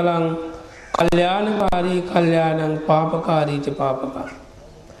හරතේ පලං කල්යාණකාරී කල්යාණං පාපකාරී ච පාපකං.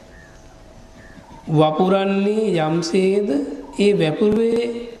 වපුරන්නේ යම්සේද ඒ වැපුරුවේ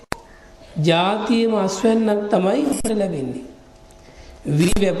ජාතියම අස්වැන්නක් තමයි අපට ලැබෙන්නේ.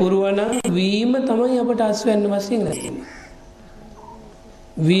 වී වැපුරුවනම් වීම තමයි අපට අස්වැන්න වශයෙන් ලැබෙන්නේ.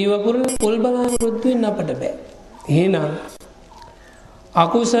 වී වපුරන පොල් බලාපොරොත්තු වෙන්න අපට බෑ. එහෙනම්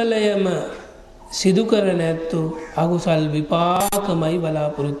අකුසලයම සිදු කර නැත්තු අකුසල් විපාකමයි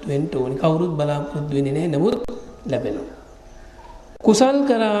බලාපොරොත්තු වෙන්න ඕනේ. කවුරුත් බලාපොරොත්තු වෙන්නේ නැහැ. නමුත් ලැබෙනවා. කුසල්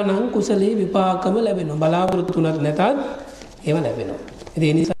කරා නම් කුසලේ විපාකම ලැබෙනවා. බලාපොරොත්තු උනත් නැතත් ඒව ලැබෙනවා.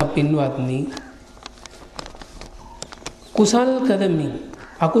 ඒ නිසා පින්වත්නි කුසල් කරමින්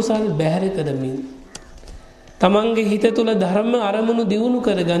අකුසල් බැහැර කරමින් තමන්ගේ හිත තුළ ධර්ම අරමුණු දියුණු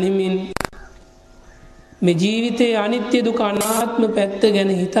කර ගනිමින් මේ ජීවිතයේ අනිත්‍ය දුක අනාත්ම පැත්ත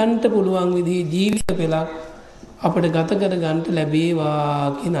ගැන හිතන්ට පුළුවන් විදිහේ ජීවිත පෙළක් අපිට ගත කර ගන්නට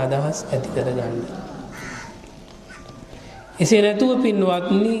ලැබේවා කියන අදහස් ඇති කර ගන්න. එසේ නැතුව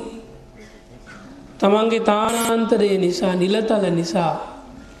පින්වත්නි තමන්ගේ තානාන්තරය නිසා නිලතල නිසා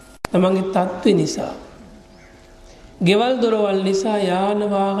තමන්ගේ තත්ත්ව නිසා ගෙවල් දොරවල් නිසා යාන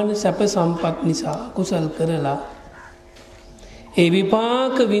වාහන සැප සම්පත් නිසා කුසල් කරලා ඒ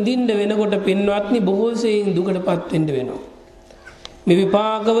විපාක විඳින්න වෙනකොට පින්වත්නි බොහෝ සෙයින් දුකටපත් වෙන්න වෙනවා. මේ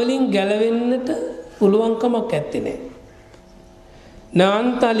විපාක වලින් ගැලවෙන්නට පුළුවන් කමක් නැත්තේ නේ.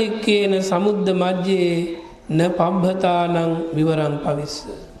 නාන්තලික්කේන සමුද්ද මජ්ජේ න පබ්බතානං විවරං පවිස්ස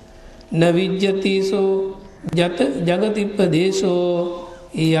න විජ්ජතිසෝ ජත జగතිප්පදේශෝ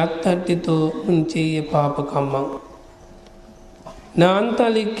යත්තට්ඨිතෝ උංචේය පාපකම්මං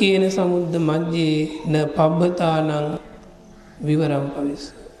නාන්තලික්කේන සමුද්ද මජ්ජේ න පබ්බතානං විවරම් පවිස්ස.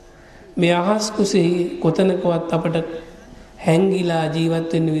 මේ අහස් කුසෙහි කොතනකවත් අපට හැංගිලා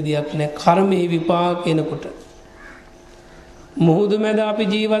ජීවත් වෙන්න විදියක් නැහැ. කර්මයේ විපාක එනකොට මුහුදු මැද අපි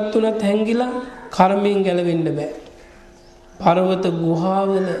ජීවත් වුණත් හැංගිලා කර්මයෙන් ගැලවෙන්න බෑ. පර්වත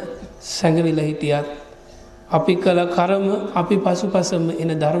ගුහාවල සැඟවිලා හිටියත් අපි කළ කර්ම අපි පසුපසම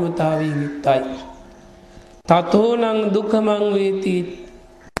එන ධර්මතාවයෙන් යුක්තයි. තතෝනං දුක්ඛමං වේති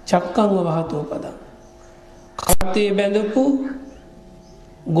චක්කං වහතෝ පදං. කරත්තේ බැඳපු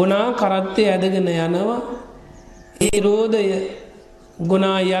ගුණා කරත්තේ ඇදගෙන යනවා. ඒ රෝධය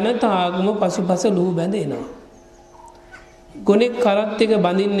ගුණා යන තාගම පසුපස ලුහු බැඳ එනවා. ගුණෙක් කරත් එක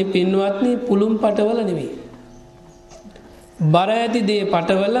බඳින්නේ පින්වත්නි පුළුම් පටවල නෙමෙයි. බර ඇති දේ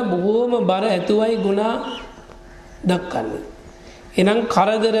පටවල බොහෝම බර ඇතුවයි ගුණා දක්වන්නේ. එනම්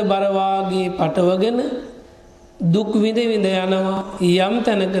කරදර බර වාගේ පටවගෙන දුක් විඳ විඳ යනවා. යම්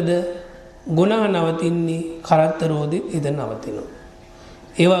තැනකද ගුණා නවතින්නේ කරත්ත රෝධෙ ඉද නවතිනවා.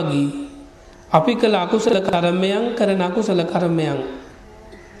 ඒ වගේ අපි කළ අකුසල කර්මයන් කරන අකුසල කර්මයන්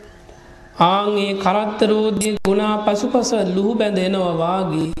ආන්ගේ කරත්ත රෝධයේ ගුණා පසුපස ලුහු බැඳෙනවා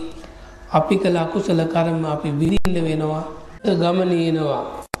වාගේ අපි කළ අකුසල කර්ම අපි විඳින්න වෙනවා.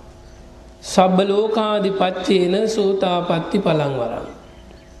 ගමනේනවා සබ්බ ලෝකාදිපච්චේන සෝතාපට්ටි පලං වරං.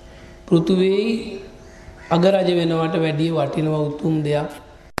 පෘථුවේ අගරජ වෙනවට වැඩිය වටිනවා උතුම් දෙයක්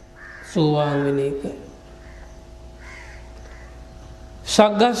සෝවාන් වෙන එක.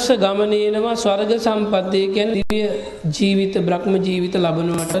 සග්ගස්ස ගමනේනවා ස්වර්ග සම්පත්තිය කියන්නේ දිව්‍ය ජීවිත බ්‍රහ්ම ජීවිත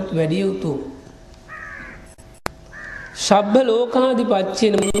ලබනවටත් වැඩිය උතුම්. සබ්බ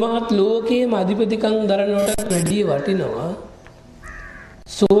ලෝකාදිපච්චේන මහත් ලෝකයේම අධිපතිකම් දරනවටත් වැඩිය වටිනවා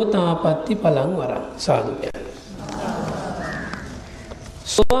සෝතාපට්ටි පලං වරං. සාදු කියන්නේ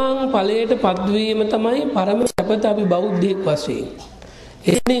සෝවාන් ඵලයට පත්වීම තමයි පරම සැපත අපි බෞද්ධයෙක් වශයෙන්.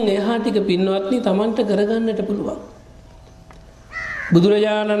 එතනින් එහා ටික පින්වත්නි Tamanට කරගන්නට පුළුවන්.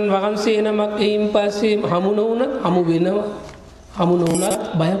 බුදුරජාණන් වහන්සේ නමක් එයින් පස්සේ හමු නොවුනත් හමු වෙනවා. හමු නොවුනත්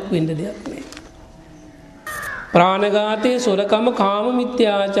බයක් වෙන්න දෙයක් නෑ. ප්‍රාණඝාතයේ සොරකම කාම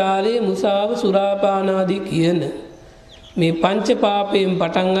මිත්‍යාචාරයේ මුසාව සුරාපාන ආදී කියන මේ පංච පාපයෙන්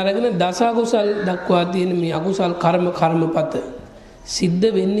පටන් අරගෙන දස අකුසල් දක්වා තියෙන මේ අකුසල් කර්මපත සිද්ධ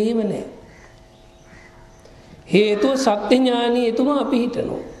වෙන්නේම නෑ. හේතුව සත්‍ය ඥානී එතුමා අපි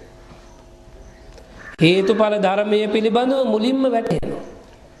හිතනවා. හේතුඵල ධර්මයේ පිළිබඳව මුලින්ම වැටහෙනවා.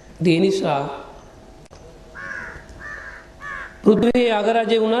 ඒ නිසා පෘථිවියේ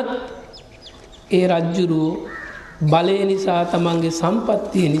අගරජ වුණත් ඒ රජුරු බලය නිසා තමන්ගේ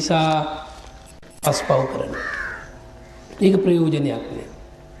සම්පත්තිය නිසා පස්පව් කරනවා. ඒක ප්‍රයෝජනයක් නෑ.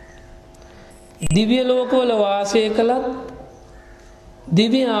 දිව්‍ය ලෝකවල වාසය කළත්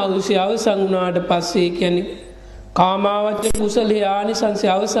දිව්‍ය ආයුෂය අවසන් වුණාට පස්සේ කියන්නේ කාමාවචර කුසලයේ ආනිසංසය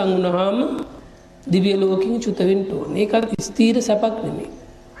අවසන් වුණාම දිව්‍ය ලෝකෙකින් චුත වෙන්න ඕනේ. ඒකත් ස්ථීර සැපක් නෙමෙයි.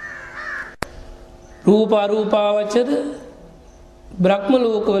 රූප අරූපාවචර බ්‍රහ්ම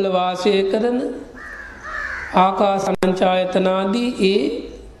ලෝකවල වාසය කරන ආකාසංචායතනාදී ඒ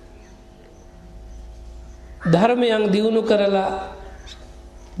ධර්මයන් දියුණු කරලා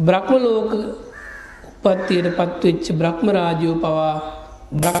බ්‍රහ්ම ලෝක උපත්තියටපත් වෙච්ච බ්‍රහ්ම රාජ්‍යෝ පවා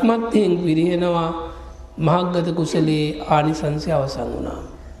බ්‍රහ්මත්වයෙන් විරියනවා. මහග්ගත කුසලයේ ආනිසංසය අවසන් වුණා.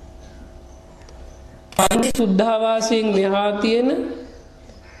 පංච සුද්ධාවාසයෙන් මෙහා තියෙන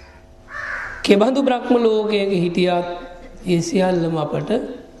කෙබඳු බ්‍රහ්ම ලෝකයක හිටියත් ඒ සියල්ලම අපට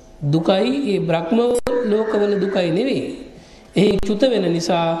දුකයි. ඒ බ්‍රහ්ම ලෝකවල දුකයි නෙවෙයි. එහි චුත වෙන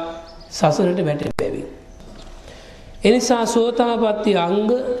නිසා සසරට වැටෙන්න බැවි. එනිසා සෝතාපට්ටි අංග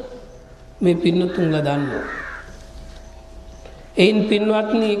මේ පින්නතුන්ලා දන්නවා. එයින්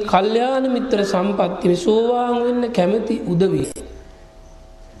පින්වත්නි කල්යාණ මිත්‍ර සම්පත්තිය සෝවාන් වෙන්න කැමැති උදවිය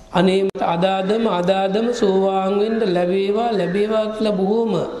අනේ මට අදාදම සෝවාන් වෙන්න ලැබේවා කියලා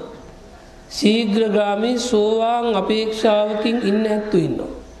බොහොම ශීඝ්‍රගාමී සෝවාන් අපේක්ෂාවකින් ඉන්න ඇත්තු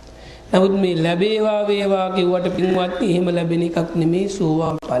ඉන්නවා. නමුත් මේ ලැබේවා වේවා කිව්වට පින්වත්නි එහෙම ලැබෙන එකක් නෙමේ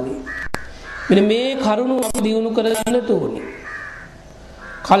සෝවාන් ඵලෙ. මෙන්න මේ කරුණ අපි දිනු කරගන්නට ඕනේ.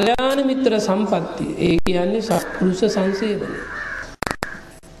 කල්යාණ මිත්‍ර සම්පත්තිය ඒ කියන්නේ සත්පුරුෂ සංසේවනය.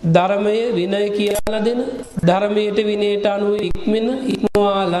 ධර්මයේ විනය කියලා දෙන ධර්මයට විනයට අනුව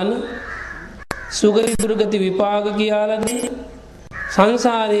ඉක්මවාලන සුගති දුර්ගති විපාක කියලා දෙන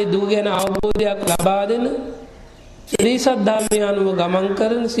සංසාරයේ දුක ගැන අවබෝධයක් ලබා දෙන ශ්‍රී ධර්මය අනුව ගමන්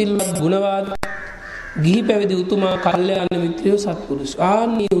කරන සිල්වත් ගුණවාද ගිහි පැවිදි උතුමා කල්යාණ මිත්‍රයෝ සත්පුරුෂ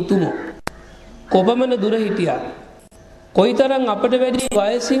ආනි උතුමෝ කොපමණ දුර හිටියා කොයිතරම් අපට වැඩි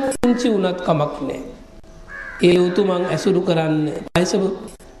වයසින් පුංචි වුණත් කමක් නැහැ. ඒ උතුමන් ඇසුරු කරන්න වයස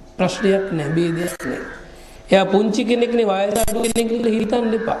ප්‍රශ්නයක් නැහැ, බේදයක් නැහැ. එයා පුංචි කෙනෙක්නේ වයස අඩු කෙනෙක් කියලා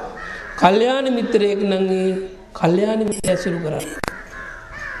හිතන්න එපා. කල්යාණ මිත්‍රයෙක් නම් ඒ කල්යාණ මිත්‍ර ඇසුරු කරන්න.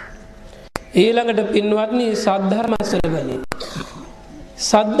 ඊළඟට පින්වත්නි සද්ධර්ම ශ්‍රවණය.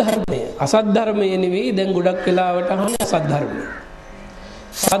 සද්ධර්මය අසත් ධර්මය නෙවෙයි දැන් ගොඩක් වෙලාවට අහන්නේ අසත් ධර්මය.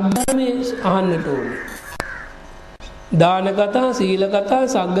 සද්ධර්මයේ අහන්නට ඕනේ. දාන කතා, සීල කතා,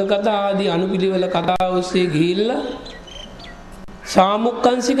 සග්ග කතා ආදී අනුපිළිවෙල කතා ඔස්සේ ගිහිල්ලා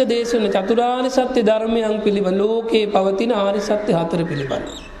සාමුක්ඛංශික දේශන චතුරාර්ය සත්‍ය ධර්මයන් පිළිබඳ ලෝකේ පවතින ආර්ය සත්‍ය හතර පිළිබඳ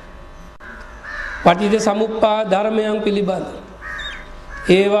පටිච්ච සමුප්පාද ධර්මයන් පිළිබඳ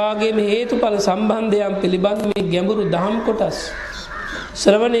ඒ වගේම හේතුඵල සම්බන්ධයන් පිළිබඳ මේ ගැඹුරු දහම් කොටස්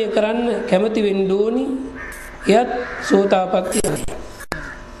ශ්‍රවණය කරන්න කැමති වෙන්න ඕනි. එයත් සෝතාපට්ටි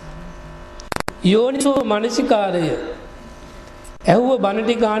යෝනිසෝ මනසිකාරය ඇහුව බණ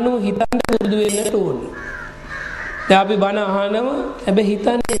ටික අනුව හිතන්න පුරුදු වෙන්නට ඕනේ. දැන් අපි බණ අහනව හැබැයි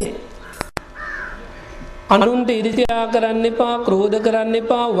හිතන්නේ අනුන්ට ඊර්ෂ්‍යා කරන්න එපා, ක්‍රෝධ කරන්න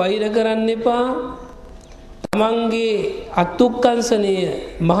එපා, වෛර කරන්න එපා. තමන්ගේ අත්ුක්කංශනය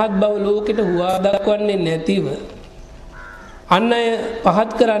මහත් බව ලෝකෙට හුවා දක්වන්නේ නැතිව අන් අය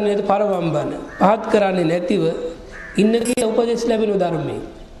පහත් කරන්නේ පරවම්බන පහත් කරන්නේ නැතිව ඉන්න කියලා උපදෙස් ලැබෙන ධර්මයේ.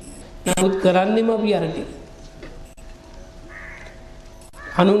 නමුත් කරන්නේම අපි අර ටික.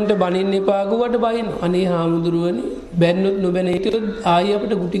 අනුන්ට බනින්න එපා ගුවට බයින. අනේ හාමුදුරුවනේ බැන්නොත් නොබැන හිටියොත් ආයි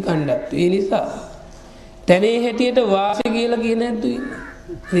අපිට ගුටි කණ්ඩත්. ඒ නිසා තනේ හැටියට වාසය කියලා කියන නැද්ද ඉන්න.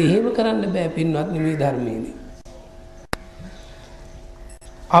 එහෙම කරන්න බෑ පින්වත්නි මේ ධර්මයේදී.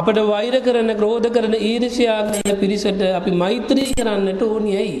 අපිට වෛර කරන, ක්‍රෝධ කරන, ඊර්ෂ්‍යා කරන පිරිසට අපි මෛත්‍රී කරන්නට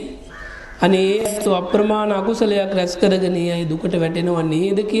ඕනේ. ඇයි? අනේ ඒත් අප්‍රමාණ අකුසලයක් රැස් කරගෙන යයි දුකට වැටෙනව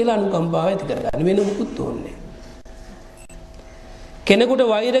නේද කියලා අනුකම්පාව ඇති කරගන්න. වෙන මොකුත් ඕනේ. කෙනෙකුට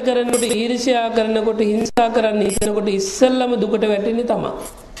වෛර කරනකොට, ඊර්ෂ්‍යා කරනකොට, හිංසා කරන්න හිතනකොට ඉස්සෙල්ලම දුකට වැටෙන්නේ තමයි.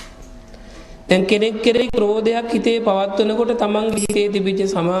 දැන් කෙනෙක් කෙරෙහි ක්‍රෝධයක් හිතේ පවත්වනකොට තමන්ගේ හිතේ තිබිච්ච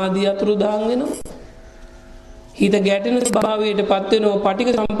සමාධිය අතුරුදහන් වෙනවා. හිත ගැටෙන ස්වභාවයටපත් වෙනවා. පටික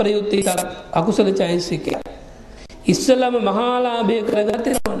සම්ප්‍රයුක්ත හිත අකුසල චෛතසිකය. ඉස්සෙල්ලම මහා ලාභය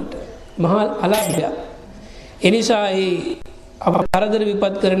කරගත්තේ නන්ට. මහා අලාභය. එනිසා ඒ අප කරදර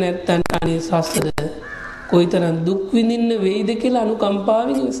විපත් කරන නැත්තන් අනේ සසර කොයිතරම් දුක් විඳින්න වෙයිද කියලා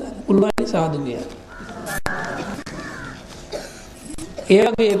අනුකම්පාවෙන් ඉවසන්න පුළුවන් සාදු කියලා. ඒ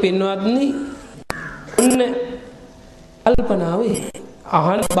වගේ පින්වත්නි ඔන්න කල්පනාව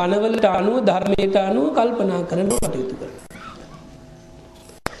අහන බණවලට අනුව ධර්මයට අනුව කල්පනා කරන කටයුතු කරනවා.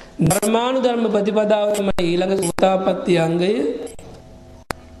 ධර්මානුධර්ම ප්‍රතිපදාව තමයි ඊළඟ සෝතාපට්ටි අංගය.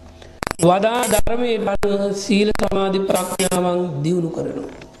 වදා ධර්මයේ අනුව සීල සමාධි ප්‍රඥාවන් දියුණු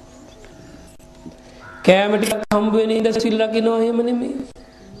කරනවා. කෑම ටිකක් හම්බ වෙන ඉඳ සිල් රකින්නවා එහෙම නෙමෙයි.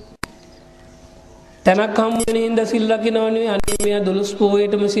 තනක් හම්බ වෙන ඉඳ සිල් රකින්නවා නෙමෙයි. අනේ මෙයා 12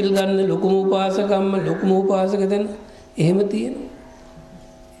 පොයේටම සිල් ගන්න ලොකුම උපාසකම්ම ලොකුම උපාසක දෙන එහෙම තියෙනවා.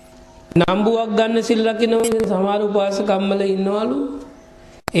 නම්බුවක් ගන්න සිල් රකින්නවා සමහර උපාසකම්මල ඉන්නවලු.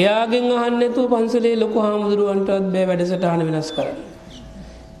 එයාගෙන් අහන්න නැතුව පන්සලේ ලොකු හාමුදුරුවන්ටවත් බෑ වැඩසටහන වෙනස් කරන්න.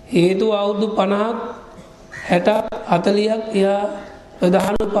 හේතුව අවුරුදු 50ක් 60ක් 40ක් එයා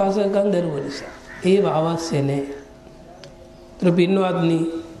ප්‍රධාන උපාසකයන් දරුව නිසා. ඒව අවශ්‍ය නැහැ. ත්‍රිපින්වත්නි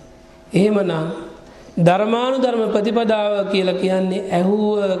එහෙමනම් ධර්මානුධර්ම ප්‍රතිපදාව කියලා කියන්නේ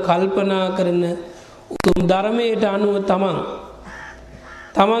ඇහුව කල්පනා කරන උතුම් ධර්මයට අනුව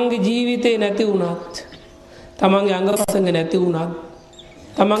තමන්ගේ ජීවිතේ නැති වුණත්, තමන්ගේ අංගපසංග නැති වුණත්,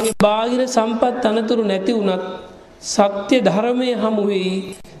 තමන්ගේ බාහිර සම්පත් අනතුරු නැති වුණත් සත්‍ය ධර්මයේ හමු වෙයි.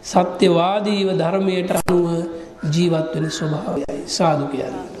 සත්‍යවාදීව ධර්මයට අනුව ජීවත් වෙන ස්වභාවයයි සාදු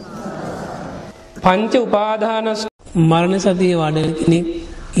කියන්නේ. පංච උපාදාන මරණ සතිය වඩන කෙනෙක්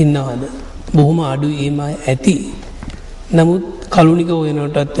ඉන්නවද? බොහොම අඩුයි. එමය ඇති. නමුත් කලුනික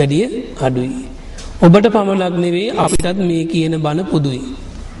වෙනටත් වැඩිය අඩුයි. ඔබට පමණක් නෙවෙයි අපිටත් මේ කියන බණ පුදුයි.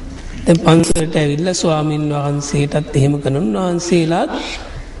 දැන් පන්සලට ඇවිල්ලා ස්වාමින් වහන්සේටත් එහෙම කරන උන්වහන්සේලාත්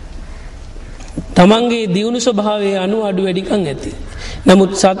තමන්ගේ දියුණු ස්වභාවය අනුව අඩු වැඩිකම් ඇති.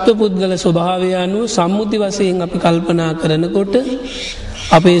 නමුත් සත්ව පුද්ගල ස්වභාවය අනුව සම්මුති වශයෙන් අපි කල්පනා කරනකොට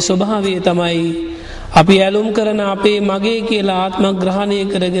අපේ ස්වභාවය තමයි අපි ඇලුම් කරන අපේ මගේ කියලා ආත්ම ග්‍රහණය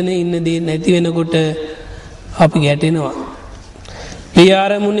කරගෙන ඉන්න දේ නැති වෙනකොට අපි ගැටෙනවා. ප්‍රිය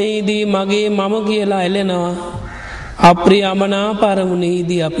අරමුණේදී මගේ මම කියලා ඇලෙනවා. අප්‍රිය අමනාප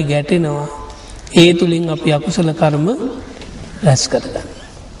අරමුණේදී අපි ගැටෙනවා. ඒ තුලින් අපි අකුසල කර්ම රැස් කරගන්නවා.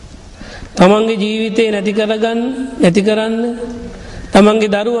 තමන්ගේ ජීවිතේ නැති කරන්න තමන්ගේ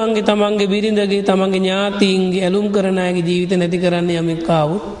දරුවන්ගේ තමන්ගේ බිරිඳගේ තමන්ගේ ඥාතීන්ගේ ඇලුම් කරන අයගේ ජීවිත නැති කරන්න යමෙක්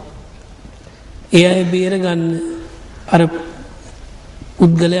ආවොත් ඒ අය බේරගන්න අර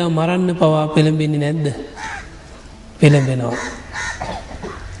පුද්ගලයා මරන්න පවා පෙළඹෙන්නේ නැද්ද? පෙළඹෙනවා.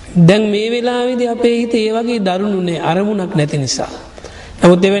 දැන් මේ වෙලාවේදී අපේ හිතේ ඒ වගේ දරුණුනේ අරමුණක් නැති නිසා.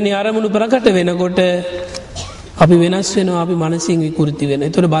 නමුත් එවැනි අරමුණු ප්‍රකට වෙනකොට අපි වෙනස් වෙනවා, අපි මනසින් විකෘති වෙනවා.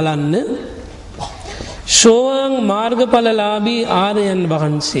 ඒතකොට බලන්න සෝවාන් මාර්ගඵලලාභී ආර්යයන්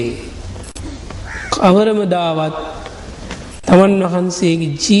වහන්සේ කවරම දාවත් තමන්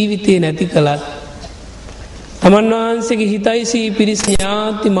වහන්සේගේ ජීවිතේ නැති කළත්, තමන් වහන්සේගේ හිතයිසී පිරිස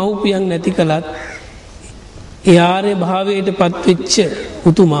ඥාති මව්පියන් නැති කළත්, ඒ ආර්ය භාවයට පත්වෙච්ච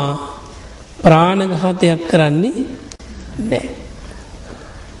උතුමා ප්‍රාණඝාතයක් කරන්නේ නැහැ.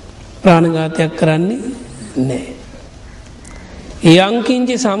 ප්‍රාණඝාතයක් කරන්නේ නැහැ. ඒ අංකින්ච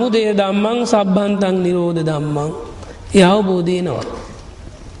සමුදය ධම්මං සබ්බන්තං නිරෝධ ධම්මං. ඒ අවබෝධය එනවා.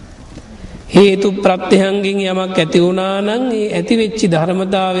 හේතු ප්‍රත්‍යයන්ගෙන් යමක් ඇති වුණා නම් ඒ ඇති වෙච්ච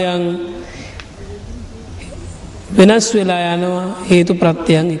ධර්මතාවයන් වෙනස් වෙලා යනවා හේතු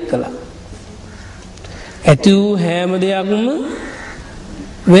ප්‍රත්‍යයන් එක්කලා. ඇති වූ හැම දෙයක්ම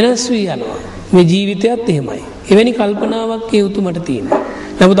වෙනස් වී යනවා. මේ ජීවිතයත් එහෙමයි. එවැනි කල්පනාවක් ඒ උතුමට තියෙනවා.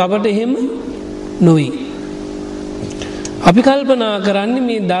 නමුත් අපට එහෙම නොවේ. අපි කල්පනා කරන්නේ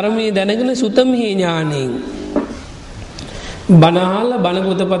මේ ධර්මයේ දැනගෙන සුතමේ ඥාණයෙන් බණ අහලා බණ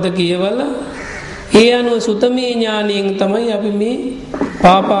පොතපත කියවලා ඒ අනුව සුතමේ ඥාණයෙන් තමයි අපි මේ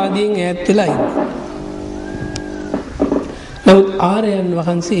පාපාදීන් ඈත් වෙලා ඉන්නේ. නමුත් ආර්යයන්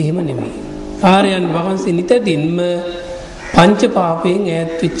වහන්සේ එහෙම නෙමෙයි. ආර්යයන් වහන්සේ නිතදින්ම පංච පාපයෙන්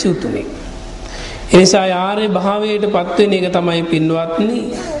ඈත් වෙච්ච උතුමෙක්. ඒ නිසා ආර්ය භාවයට පත් වෙන එක තමයි පින්වත්නි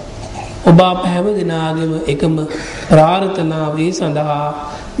ඔබ අප හැම දිනාගෙම එකම ප්‍රාර්ථනාව වේ සඳහා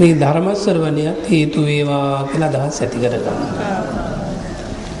මේ ධර්ම ශ්‍රවණයත් හේතු වේවා කියලා අදහස් ඇති කරගන්න.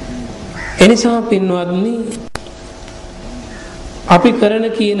 එනිසා පින්වත්නි අපි කරන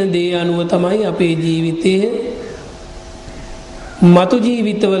කියන දේ අනුව තමයි අපේ ජීවිතයේ මතු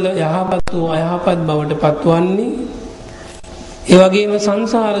ජීවිතවල යහපත් වූ අයහපත් බවට පත්වන්නේ. ඒ වගේම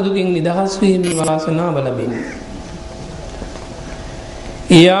සංසාර දුකින් නිදහස් වීමේ වාසනාව ලැබෙන්නේ.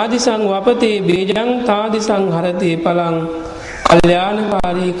 යාදිසං වපතේ බීජං තාදිසං හරතේ පලං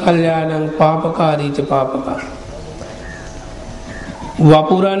කල්යාණකාරී කල්යාණං පාපකාරී ච පාපකං.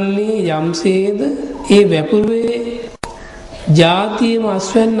 වපුරන්නේ යම්සේද ඒ වැපුරුවේ ජාතියම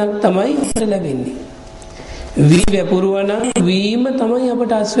අස්වැන්නක් තමයි අපට ලැබෙන්නේ. වී වැපුරුවනම් වීම තමයි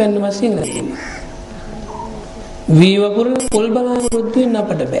අපට අස්වැන්න වශයෙන් ලැබෙන්නේ. වී වපුරන පොල් බලාපොරොත්තු වෙන්න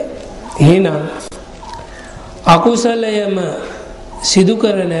අපට බෑ. එහෙනම් අකුසලයම සිදු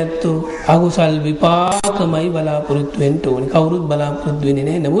කර නැත්තු අකුසල් විපාකමයි බලාපොරොත්තු වෙන්න ඕනේ. කවුරුත් බලාපොරොත්තු වෙන්නේ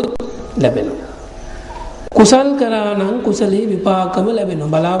නැහැ, නමුත් ලැබෙනවා. කුසල් කරා නම් කුසලේ විපාකම ලැබෙනවා.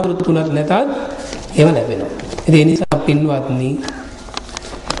 බලාපොරොත්තු තුනක් නැතත් ඒව ලැබෙනවා. ඒ නිසා පින්වත්නි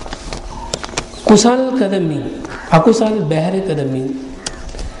කුසල් කරමින් අකුසල් බැහැර කරමින්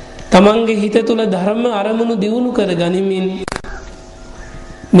තමන්ගේ හිත තුළ ධර්ම අරමුණු දියුණු කර ගනිමින්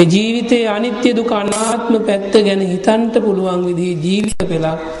මේ ජීවිතයේ අනිත්‍ය දුක අනාත්ම පැත්ත ගැන හිතන්න පුළුවන් විදිහේ ජීවිත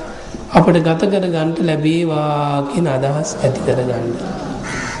පෙළක් අපට ගත කර ගන්නට ලැබේවා කියන අදහස් ඇති කර ගන්න.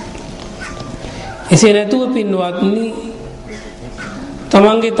 එසේ නැතුව පින්වත්නි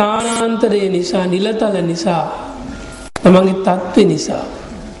තමන්ගේ තානාන්තරය නිසා, නිලතල නිසා, තමන්ගේ තත්ත්ව නිසා,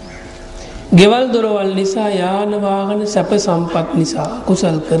 ගෙවල් දොරවල් නිසා, යාන වාහන සැප සම්පත් නිසා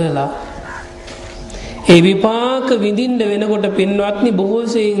කුසල් කරලා ඒ විපාක විඳින්න වෙනකොට පින්වත්නි බොහෝ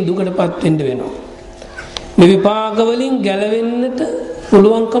සෙයින් දුකටපත් වෙන්න වෙනවා. මේ විපාක වලින් ගැලවෙන්නට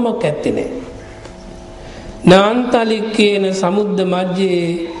පුළුවන් කමක් නැත්තේ නේ. නාන්තලිකේන සමුද්ද මජ්ජේ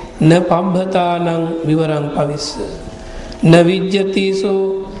න පබ්බතානං විවරං පවිස්ස න විජ්ජතිසෝ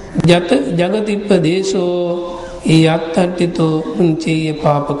ජත జగතිප්පදේශෝ යත්තට්ඨිතෝ උංචේය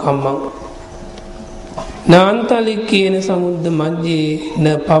පාපකම්මං. නාන්තලිකේන සමුද්ද මජ්ජේ න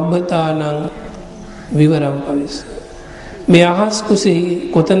පබ්බතානං විවරම් පවිස්ස. මේ අහස් කුසේ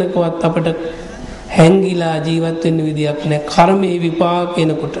කොතනකවත් අපට හැංගිලා ජීවත් වෙන්න විදියක් නැහැ. කර්මයේ විපාක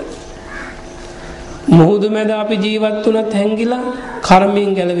එනකොට මුහුදු මැද අපි ජීවත් වුණත් හැංගිලා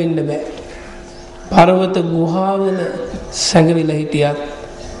කර්මයෙන් ගැලවෙන්න බෑ. පර්වත ගුහාවල සැඟවිලා හිටියත්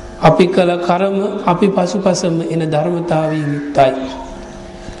අපි කළ කර්ම අපි පසුපසම එන ධර්මතාවයෙන් යුක්තයි.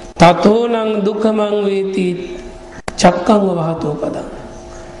 තතෝනං දුක්ඛමං වේති චක්කං වහතෝ පදං.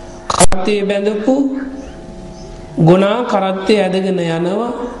 කරත්තේ බැඳපු ගුණා කරත්තේ ඇදගෙන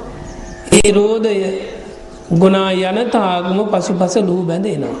යනවා. ඒ රෝධය ගුණා යන තාගම පසුපස ලුහු බැඳ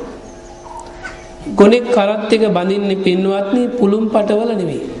එනවා. ගොනෙක් කරත් එක බඳින්නේ පින්වත්නි පුළුම් පටවල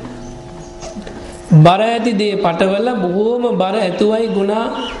නෙමෙයි. බර ඇති දේ පටවල බොහෝම බර ඇතුවයි ගුණා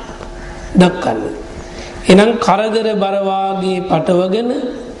දක්වන්නේ. එහෙනම් කරදර බර වාගේ පටවගෙන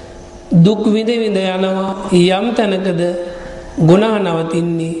දුක් විඳ විඳ යනවා. යම් තැනකද ගුණා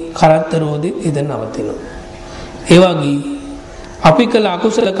නවතින්නේ කරත්ත රෝධෙ ඉද නවතිනවා. ඒ වගේ අපි කළ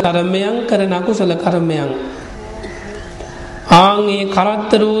අකුසල කර්මයන් කරන අකුසල කර්මයන් ආන්ගේ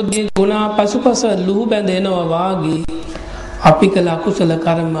කරත්ත රෝධයේ ගුණා පසුපස ලුහු බැඳෙනවා වාගේ අපි කළ අකුසල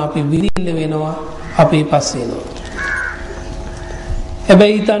කර්ම අපි විඳින්න වෙනවා. අපේ පස්සේ එනවා.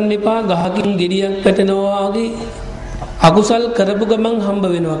 හැබැයි හිතන්න එපා ගහකින් ගෙඩියක් පැටෙනවා වගේ අකුසල් කරපු ගමන් හම්බ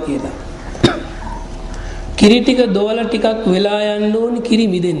වෙනවා කියලා. කිරි ටික දෝල ටිකක් වෙලා යන්න ඕනි කිරි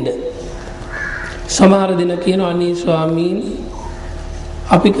මිදෙන්න. සමහර දින කියනවා අනේ ස්වාමීනි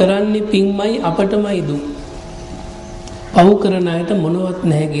අපි කරන්නේ පින්මයි අපටමයි දුක්. පව් කරන අයට මොනවත්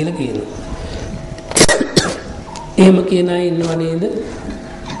නැහැ කියලා කියනවා. එහෙම කියන අය ඉන්නව නේද?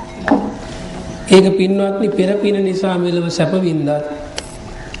 ඒක පින්වත්නි පෙර පින නිසා මෙලව සැප වින්දත්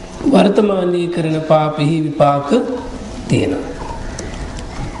වර්තමානයේ කරන පාපෙහි විපාක තියෙනවා.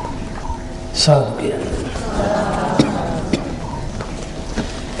 සාදු කියන්නේ.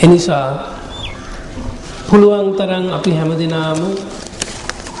 එනිසා පුළුවන් තරම් අපි හැමදෙනාම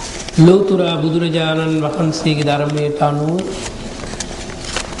ලෝතුරා බුදුරජාණන් වහන්සේගේ ධර්මයට අනුව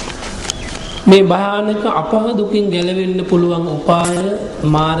මේ භයානක අපහ දුකින් ගැලවෙන්න පුළුවන් උපාය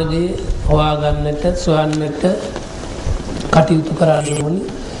මාර්ගය හොයාගන්නට සොයන්නට කටයුතු කරන්න ඕනේ.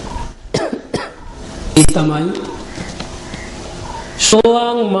 ඒ තමයි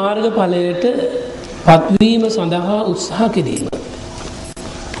සෝවාන් මාර්ග ඵලයට පත්වීම සඳහා උත්සාහ කිරීම.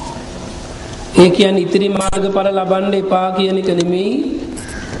 ඒ කියන්නේ ඉතිරි මාර්ගඵල ලබන්න එපා කියන එක නෙමෙයි.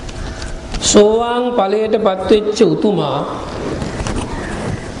 සෝවාන් ඵලයට පත්වෙච්ච උතුමා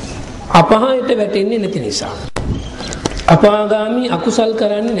අපහායට වැටෙන්නේ නැති නිසා, අපාගාමී අකුසල්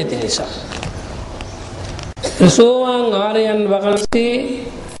කරන්නේ නැති නිසා. සෝවාන් ආර්යයන් වහන්සේ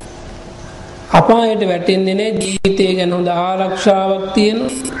අපායට වැටෙන්නේ නැහැ. ජීවිතය ගැන හොඳ ආරක්ෂාවක් තියෙනවා,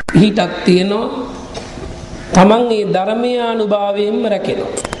 පිහිටක් තියෙනවා. තමන් මේ ධර්මීය අනුභවයෙන්ම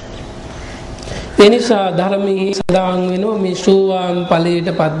රැකෙනවා. ඒ නිසා ධර්මයේ සදාන් වෙනවා මේ සෝවාන් ඵලයට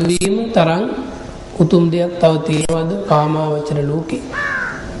පත්වීම තරම් උතුම් දෙයක් තව තියෙනවද කාමාවචර ලෝකේ?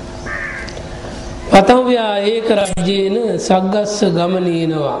 පතව්‍යා ඒක රජ්‍යේන සග්ගස්ස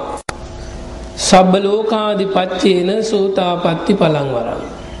ගමනේනවා සබ්බ ලෝකාදිපච්චේන සෝතාපට්ටි පලං වරං.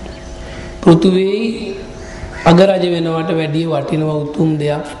 පෘථුවේ අගරජ වෙනවට වැඩිය වටිනවා උතුම්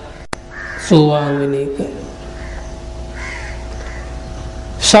දෙයක් සෝවාන් වෙන එක.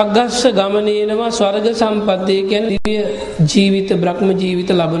 සග්ගස්ස ගමනේනවා ස්වර්ග සම්පත්තිය කියන්නේ දිව්‍ය ජීවිත බ්‍රහ්ම ජීවිත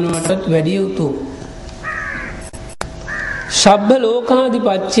ලබනවටත් වැඩිය උතුම්. සබ්බ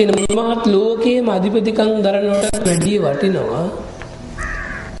ලෝකාදිපච්චේන මහත් ලෝකයේම අධිපතිකම් දරනවට වැඩිය වටිනවා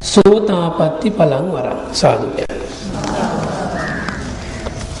සෝතාපට්ටි පලං වරං. සාදු.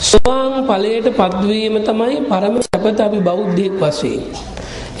 සෝවාන් ඵලයට පත්වීම තමයි පරම සැපත අපි බෞද්ධයෙක් වශයෙන්.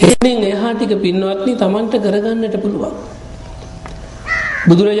 එතනින් එහා ටික පින්වත්නි Tamanට කරගන්නට පුළුවන්.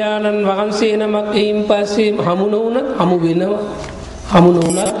 බුදුරජාණන් වහන්සේ නමක් එයින් පස්සේ හමු නොවුනත් හමු වෙනවා. හමු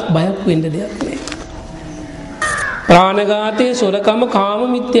නොවුනත් බයක් වෙන්න දෙයක් නෑ. ප්‍රාණඝාතයේ සොරකම කාම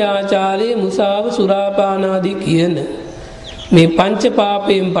මිත්‍යාචාරයේ මුසාව සුරාපාන ආදී කියන මේ පංච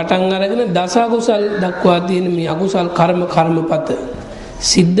පාපයෙන් පටන් අරගෙන දස අකුසල් දක්වා තියෙන මේ අකුසල් කර්මපත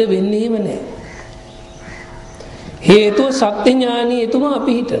සිද්ධ වෙන්නේ එහෙම නෑ. හේතුව සත්‍ය ඥානී එතුමා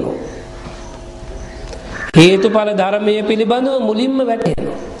අපි හිතනවා. හේතුඵල ධර්මයේ පිළිබඳව මුලින්ම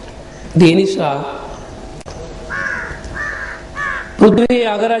වැටහෙනවා. ඒ නිසා පෘථිවියේ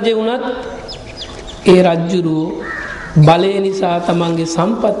අගරජ වුණත් ඒ රජුරෝ බලය නිසා තමන්ගේ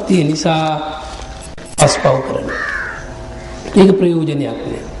සම්පත්තිය නිසා අස්පව් කරනවා. ඒක ප්‍රයෝජනයක්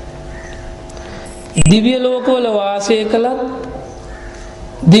නෑ. දිව්‍ය ලෝකවල වාසය කළත්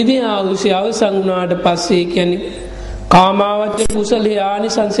දිව්‍ය ආයුෂය අවසන් වුණාට පස්සේ කියන්නේ කාමාවචර කුසලයේ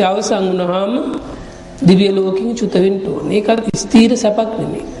ආනිසංසය අවසන් වුණාම දිව්‍ය ලෝකෙකින් චුත වෙන්න ඕනේ. ඒකත් ස්ථීර සැපක්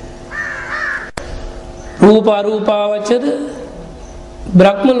නෙමෙයි. රූප අරූපාවචර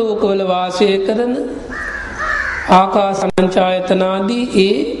බ්‍රහ්ම ලෝකවල වාසය කරන ආකාසංචායතනාදී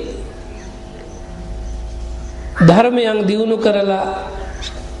ඒ ධර්මයන් දියුණු කරලා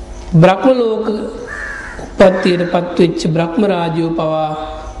බ්‍රහ්ම ලෝක උපත්තියටපත් වෙච්ච බ්‍රහ්ම රාජ්‍යෝ පවා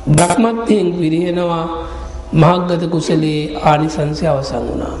බ්‍රහ්මත්වයෙන් පිරිනවනවා. මහග්ගත කුසලයේ ආනිසංසය අවසන්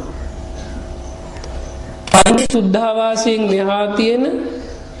වුණා. පංච සුද්ධාවාසයෙන් මෙහා තියෙන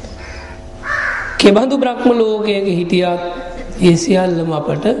කෙබඳු බ්‍රහ්ම ලෝකයක හිටියත් ඒ සියල්ලම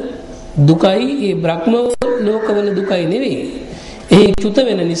අපට දුකයි. ඒ බ්‍රහ්ම ලෝකවල දුකයි නෙවෙයි. ඒ චුත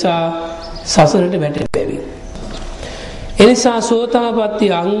වෙන නිසා සසරට වැටෙන්න බැරි. එනිසා සෝතාපට්ටි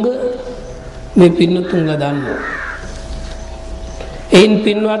අංග මේ පින්නතුන්ලා දන්නවා. එයින්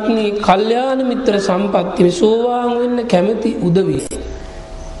පින්වත්නි කල්යාණ මිත්‍ර සම්පත්තිය සෝවාන් වෙන්න කැමැති උදවිය.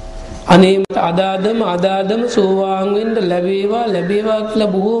 අනේ මට අදාදම සෝවාන් වෙන්න ලැබේවා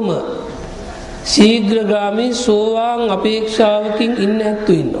කියලා බොහොම ශීඝ්‍රගාමී සෝවාන් අපේක්ෂාවකින් ඉන්න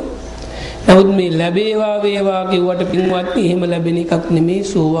ඇත්තු ඉන්නවා. නමුත් මේ ලැබේවා වේවා කියුවට පින්වත්නි එහෙම ලැබෙන එකක් නෙමේ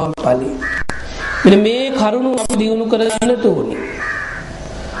සෝවාන් ඵලෙ. මෙන්න මේ කරුණු අපි දිනු කරගන්නට ඕනේ.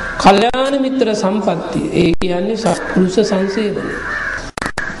 කල්යාණ මිත්‍ර සම්පත්තිය ඒ කියන්නේ සත්පුරුෂ සංසේවනය.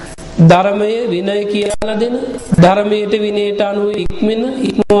 ධර්මයේ විනය කියලා දෙන, ධර්මයට විනයට අනුව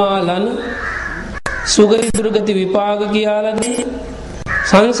ඉක්මවාලන, සුගති දුර්ගති විපාක කියලා දෙන,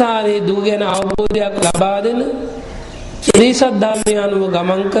 සංසාරයේ දුක ගැන අවබෝධයක් ලබා දෙන, ත්‍රිසත් ධර්මය අනුව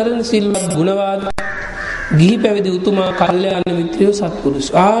ගමන් කරන සිල්වත් ගුණවාද ගිහි පැවිදි උතුමා කල්යාණ මිත්‍රයෝ සත්පුරුෂ.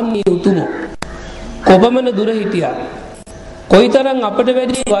 ආනී උතුමෝ කොපමණ දුර හිටියා, කොයිතරම් අපට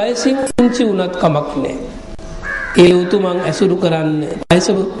වැඩි වයසින් පුංචි වුණත් කමක් නැහැ. ඒ උතුමන් ඇසුරු කරන්න වයස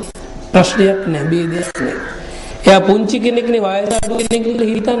ප්‍රශ්නයක් නැහැ, බේදයක් නැහැ. එයා පුංචි කෙනෙක්නේ, වයස අඩු කෙනෙක්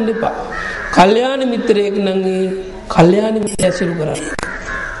කියලා හිතන්න එපා. කල්යාණ මිත්‍රයෙක් නම් ඒ කල්යාණ මිත්‍ර ඇසුරු කරන්න.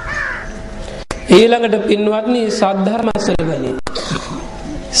 ඊළඟට පින්වත්නි සද්ධර්ම ශ්‍රවණය.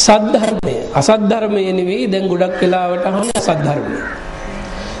 සද්ධර්මය අසත් ධර්මය නෙවෙයි. දැන් ගොඩක් වෙලාවට අහන්නේ අසත් ධර්මය.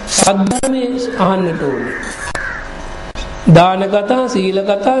 සද්ධර්මයේ අහන්නට ඕනේ. දාන කතා, සීල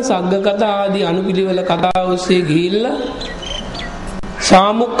කතා, සග්ග කතා ආදී අනුපිළිවෙල කතා ඔස්සේ ගිහිල්ලා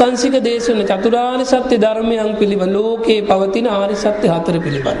සාමුක්ඛංශික දේශන චතුරාර්ය සත්‍ය ධර්මයන් පිළිබඳ ලෝකේ පවතින ආර්ය සත්‍ය හතර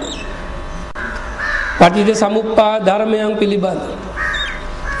පිළිබඳ, පටිච්ච සමුප්පාද ධර්මයන් පිළිබඳ,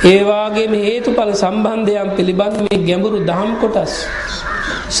 ඒ වගේම හේතුඵල සම්බන්ධයන් පිළිබඳ මේ ගැඹුරු දහම් කොටස්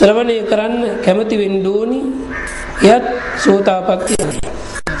ශ්‍රවණය කරන්න කැමති වෙන්න ඕනි. එයත් සෝතාපට්ටි.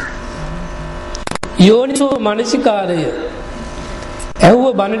 යෝනිසෝ මනසිකාරය ඇහුව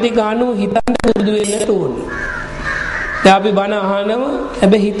බණ ටික අනුව හිතන්න පුරුදු වෙන්න ඕනේ. දැන් අපි බණ අහනවා,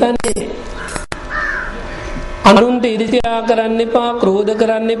 හැබැයි හිතන්නේ අනුන්ට ඊර්ෂ්‍යා කරන්න එපා, ක්‍රෝධ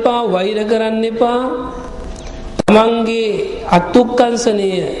කරන්න එපා, වෛර කරන්න එපා. තමන්ගේ අත්ුක්කංශනය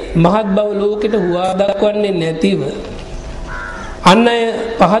මහත් බව ලෝකෙට හුවා දක්වන්නේ නැතිව, අන් අය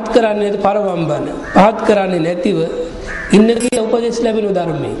පහත් කරන්නේ පරවම්බන පහත් කරන්නේ නැතිව ඉන්න කියලා උපදෙස් ලැබෙන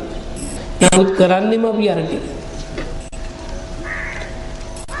ධර්මයේ. නමුත් කරන්නේම අපි අර ටික.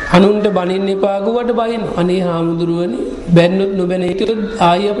 අනුන්ට බනින්න එපා ගුවට බයින. අනේ හාමුදුරුවනේ බැන්නොත් නොබැන හිටියොත්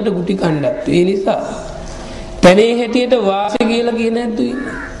ආයි අපිට ගුටි කණ්ඩත්. ඒ නිසා තනේ හැටියට වාසය කියලා කියන ඇද්දු ඉන්න.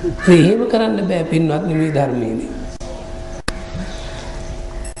 එහෙම කරන්න බෑ පින්වත් මේ ධර්මයේදී.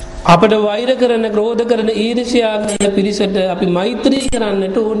 අපිට වෛර කරන, ක්‍රෝධ කරන, ඊර්ෂ්‍යා කරන පිරිසට අපි මෛත්‍රී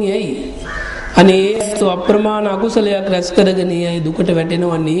කරන්නට ඕනේ. ඇයි? අනේ ඒත් අප්‍රමාණ අකුසලයක් රැස් කරගෙන යයි දුකට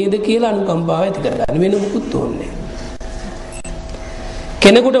වැටෙනව නේද කියලා අනුකම්පාව ඇති කරගන්න. වෙන මොකුත් ඕනේ.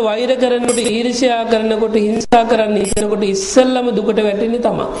 කෙනෙකුට වෛර කරනකොට, ඊර්ෂ්‍යා කරනකොට, හිංසා කරන්න හිතනකොට ඉස්සෙල්ලම දුකට වැටෙන්නේ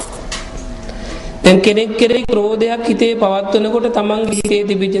තමයි. දැන් කෙනෙක් කෙරෙහි ක්‍රෝධයක් හිතේ පවත්වනකොට තමන්ගේ හිතේ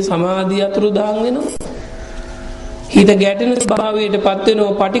තිබිච්ච සමාධිය අතුරුදහන් වෙනවා. හිත ගැටෙන ස්වභාවයටපත්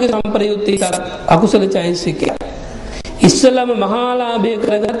වෙනවා. පටිඝ සම්ප්‍රයුක්ත අකුසල චෛතසිකය. ඉස්සෙල්ලම මහාලාභය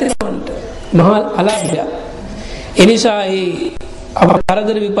කරගත්තේ නන්ට. මහා අලාභය. එනිසා ඒ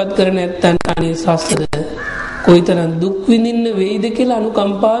අපරදර විපත් කරන නැත්තන් අනේ සසර කොයිතරම් දුක් විඳින්න වෙයිද කියලා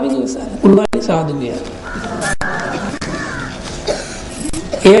අනුකම්පාවෙන් ඉවසන්න පුළුවන් සාදු කිය.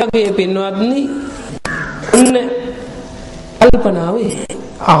 ඒගේ පින්වත්නි ඔන්න කල්පනාව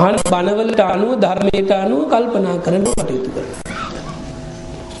අහන බණවලට අනුව, ධර්මයට අනුව කල්පනා කරන්න කටයුතු කරනවා.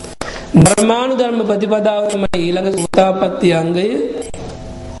 ධර්මානුධර්ම ප්‍රතිපදාව තමයි ඊළඟ සෝතාපට්ටි අංගය.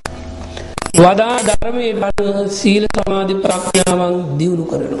 වදා ධර්මයේ අනුව සීල සමාධි ප්‍රඥාවන් දියුණු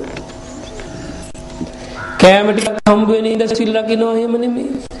කරනවා. කෑම ටිකක් හම්බ වෙන ඉඳ සිල් රකින්නවා එහෙම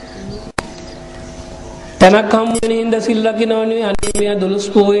නෙමෙයි. තනක් හම්බ වෙන ඉඳ සිල් රකින්නවා නෙමෙයි. අනේ මෙයා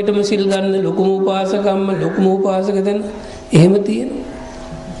 12 පොයේටම සිල් ගන්න ලොකුම උපාසකම්ම, ලොකුම උපාසක දෙන එහෙම තියෙනවා.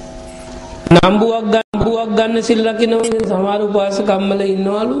 නම්බුවක් ගන්න සිල් රකින්නවා. සමහර උපාසකම්මල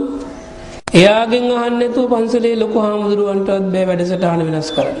ඉන්නවලු. එයාගෙන් අහන්න නැතුව පන්සලේ ලොකු හාමුදුරුවන්ටවත් බෑ වැඩසටහන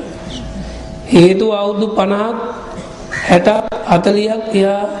වෙනස් කරන්න. හේතුව අවුරුදු 50ක් 60ක් 40ක්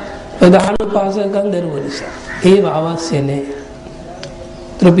එයා ප්‍රධාන උපාසකයන් දරුවෝ නිසා. ඒව අවශ්‍ය නැහැ.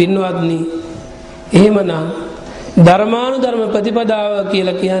 ත්‍රිපින්නවත්නි එහෙමනම් ධර්මානුධර්ම ප්‍රතිපදාව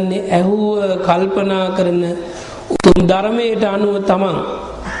කියලා කියන්නේ ඇහුව කල්පනා කරන උතුම් ධර්මයට අනුව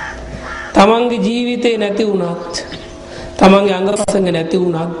තමන්ගේ ජීවිතේ නැති වුණත්, තමන්ගේ අංගපසංග නැති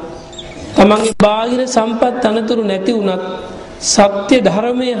වුණත්, තමන්ගේ බාහිර සම්පත් අනතුරු නැති වුණත් සත්‍ය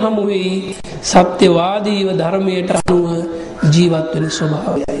ධර්මයේ හමු වෙයි. සත්‍යවාදීව ධර්මයට අනුව ජීවත් වෙන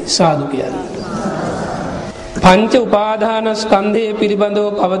ස්වභාවයයි සාදු කියන්නේ. පංච උපාදානස්කන්ධය පිළිබඳව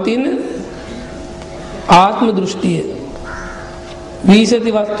පවතින ආත්ම දෘෂ්ටිය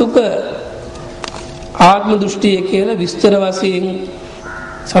විසති වස්තුක ආත්ම දෘෂ්ටිය කියලා විස්තර වශයෙන්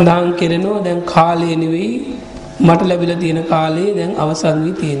සඳහන් කරනවා. දැන් කාලය නෙවෙයි මට ලැබිලා තියෙන කාලේ දැන් අවසන්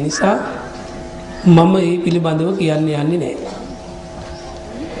වී තියෙන නිසා මම මේ පිළිබඳව කියන්න යන්නේ නැහැ.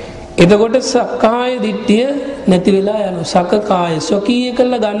 එතකොට සක්කාය දිට්ඨිය නැති වෙලා යනවා. සක්කාය ස්වකීය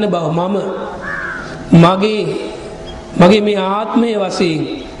කළ ගන්න බව මගේ මේ ආත්මය වශයෙන්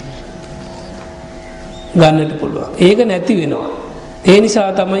ගන්නට පුළුවන්. ඒක නැති වෙනවා. ඒ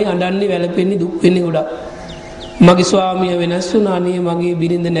නිසා තමයි අඬන්නේ, වැළපෙන්නේ, දුක් වෙන්නේ ගොඩක්. මගේ ස්වාමියා වෙනස් වුණා නේ, මගේ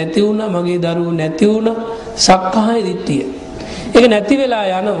බිරිඳ නැති වුණා, මගේ දරුවෝ නැති වුණා. සක්කාය දිට්ඨිය. ඒක නැති වෙලා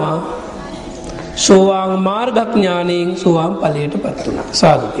යනවා. සෝවාන් මාර්ගඥාණයෙන් සෝවාන් ඵලයටපත් වුණා.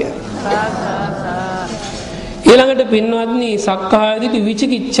 සාදු කියන්නේ. ඊළඟට පින්වත්නි සක්කාය දිට්ඨි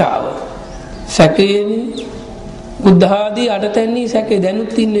විචිකිච්ඡාව. සැකේනේ බුද්ධ ආදී අටතැන්නේ සැකේ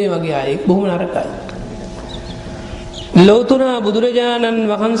දැනුත් ඉන්නේ වගේ අය බොහොම නරකයි. ලෞතර බුදුරජාණන්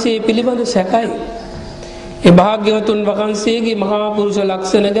වහන්සේ පිළිබඳ සැකයි. ඒ භාග්‍යවතුන් වහන්සේගේ මහා පුරුෂ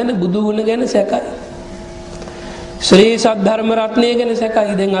ලක්ෂණ ගැන, බුදු ගුණ ගැන සැකයි. ශ්‍රී සද්ධර්ම රත්නය ගැන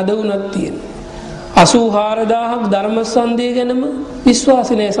සැකයි. දැන් අද උනත් තියෙන 84000ක් ධර්මසන්දේ ගැනම විශ්වාස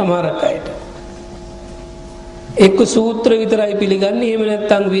නැහැ සමහරක් අයට. එක්ක සූත්‍ර විතරයි පිළිගන්නේ, එහෙම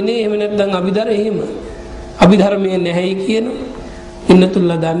නැත්නම් විනය, එහෙම නැත්නම් අභිධර්ම, එහෙම අභිධර්මයේ නැහැයි කියන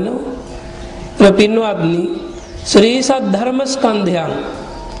ඉන්නතුල්ලා දන්නවා. ඒ පින්වත්නි ශ්‍රී සද්ධර්ම ස්කන්ධයන්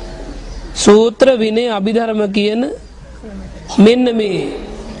සූත්‍ර විනය අභිධර්ම කියන මෙන්න මේ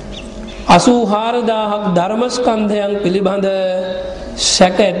 84000ක් ධර්ම ස්කන්ධයන් පිළිබඳ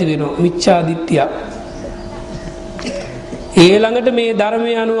සැක ඇති වෙනවා. මිච්ඡා දිට්ඨිය. ඊළඟට මේ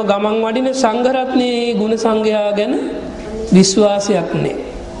ධර්මය අනුව ගමන් වඩින සංඝ රත්නයේ ගුණ සංඝයා ගැන විශ්වාසයක් නැහැ.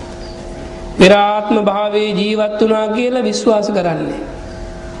 පෙර ආත්ම භාවයේ ජීවත් වුණා කියලා විශ්වාස කරන්නේ.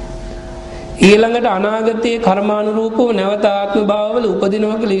 ඊළඟට අනාගතයේ කර්මානුරූපව නැවත ආත්ම භාවවල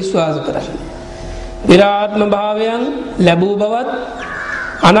උපදිනවා කියලා විශ්වාස කරන්නේ. පෙර ආත්ම භාවයන් ලැබූ බවත්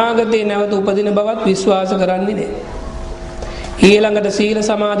අනාගතයේ නැවත උපදින බවත් විශ්වාස කරන්නේ නැහැ. ඊළඟට සීල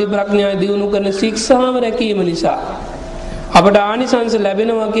සමාධි ප්‍රඥා දියුණු කරන ශික්ෂාව රැකීම නිසා අපට ආනිසංස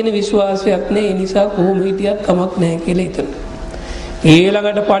ලැබෙනවා කියන විශ්වාසයක් නැහැ. ඒ නිසා කොහොම හිටියත් කමක් නැහැ කියලා හිතනවා.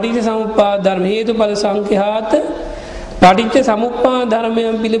 ඊළඟට පටිච්ච සමුප්පාද ධර්ම හේතුඵල සංඛ්‍යාත පටිච්ච සමුප්පාද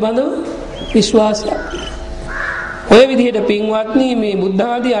ධර්මයන් පිළිබඳව විශ්වාසයක්. ඔය විදිහට පින්වත්නි මේ බුද්ධ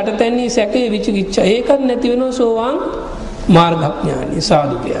ආදී අටතැන්නේ සැකේ විචිකිච්ඡා ඒකත් නැති වෙනවා සෝවාන් මාර්ගඥානි.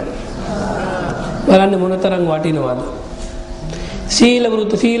 සාදු කියන්නේ. බලන්න මොනතරම් වටිනවද? සීල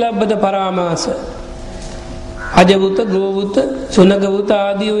වෘත, සීලබ්බත පරාමාස, අජවුත, ගෝවුත, සුනගවුත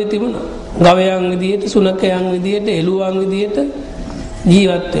ආදී ඔය තිබුණා. ගවයන් විදියට, සුනකයන් විදියට, එළුවන් විදියට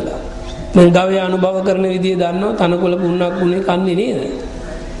ජීවත් වෙලා. මම ගවය අනුභව කරන විදිය දන්නවා. තනකොළ පුන්නක් උනේ කන්නේ නේද?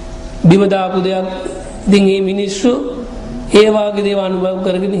 බිම දාපු දෙයක් ඉතින් මේ මිනිස්සු ඒ වාගේ දේව අනුභව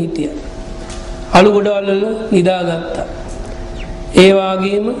කරගෙන හිටියා. අලු ගොඩවල් වල නිදාගත්තා. ඒ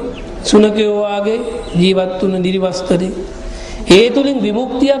වාගේම සුනකයෝ වාගේ ජීවත් වුණ දිරිවස්තරේ ඒ තුලින්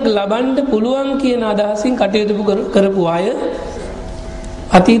විමුක්තියක් ලබන්න පුළුවන් කියන අදහසින් කටයුතු කරපු අය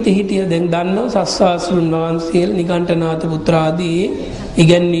අතීතෙ හිටිය. දැන් දන්නවා සස්සාස්රුන් වහන්සේලා නිකණ්ඨනාත පුත්‍ර ආදී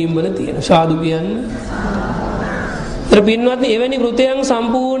ඉගැන්වීම් වල තියෙන. සාදු කියන්නේ. ඒතර පින්වත්නි එවැනි වෘතයන්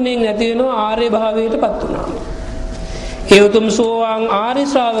සම්පූර්ණයෙන් නැති වෙනවා ආර්ය භාවයටපත් වුණා. ඒ උතුම් සෝවාන් ආර්ය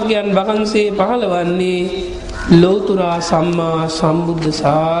ශ්‍රාවකයන් වහන්සේ පහළවන්නේ ලෞතර සම්මා සම්බුද්ධ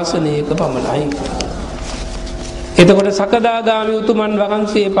ශාසනයක පමණයි. එතකොට සකදාගාමී උතුමන්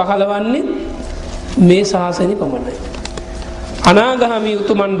වහන්සේ පහළවන්නේ මේ ශාසනය පමණයි. අනාගාමී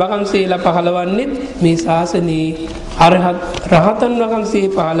උතුමන් වහන්සේලා පහළවන්නේ මේ ශාසනයේ රහතන් වහන්සේ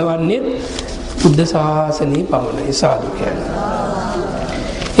පහළවන්නේ බුද්ධ ශාසනය පමණයි. සාදු කියන්නේ.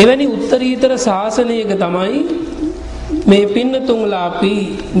 එවැනි උත්තරීතර ශාසනයක තමයි මේ පින්නතුන්ලා අපි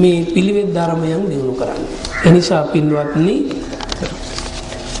මේ පිළිවෙත් ධර්මයන් දිනු කරන්නේ. එනිසා පින්වත්නි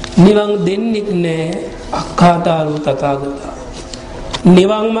නිවන් දෙන්නේ නැහැ අක්ඛාතාරු තථාගතා.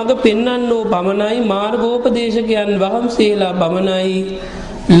 නිවන් මඟ පෙන්වන්නෝ පමණයි මාර්ගෝපදේශකයන් වහන්සේලා පමණයි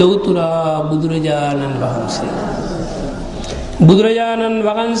ලෞතර බුදුරජාණන් වහන්සේ. බුදුරජාණන්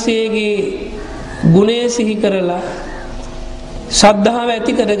වහන්සේගේ ගුණය සිහි කරලා ශ්‍රද්ධාව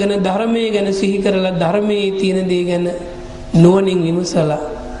ඇති කරගෙන ධර්මයේ ගැන සිහි කරලා ධර්මයේ තියෙන දේ ගැන නුවණින් විමසලා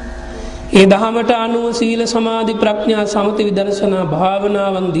ඒ ධහමට අනුව සීල සමාධි ප්‍රඥා සමති විදර්ශනා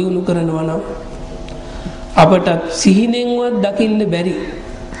භාවනාවන් දියුණු කරනවා නම් අපට සිහිනෙන්වත් දකින්න බැරි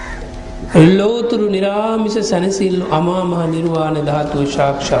ලෝතුරු නිරාමිස සැනසෙල්ල අමා මහ නිර්වාණ ධාතුව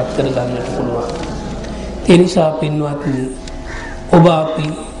සාක්ෂාත් කර ගන්නට පුළුවන්. ඒ නිසා පින්වත්නි ඔබ අපි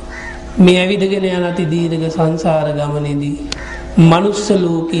මේ ඇවිදගෙන යන අති දීර්ඝ සංසාර ගමනේදී මනුස්ස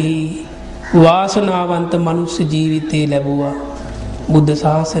ලෝකෙහි වාසනාවන්ත මනුස්ස ජීවිතේ ලැබුවා. බුද්ධ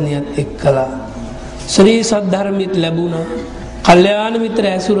ශාසනයත් එක්කලා ශ්‍රී සද්ධර්මයට ලැබුණා. කල්යාණ මිත්‍ර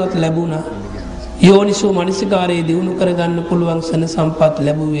ඇසුරත් ලැබුණා. යෝනිසෝ මනසිකාරයේ දියුණු කරගන්න පුළුවන් සන සම්පත්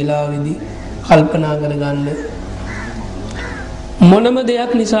ලැබුව වෙලාවේදී කල්පනා කරගන්න මොනම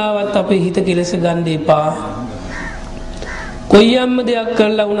දෙයක් නිසාවත් අපේ හිත කෙලස ගන්න එපා. කොයියම්ම දෙයක්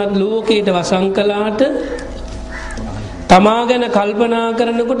කරලා වුණත් ලෝකයට වසං කළාට තමා ගැන කල්පනා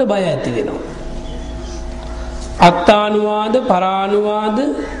කරනකොට බය ඇති වෙනවා. අත්තානුවාද පරානුවාද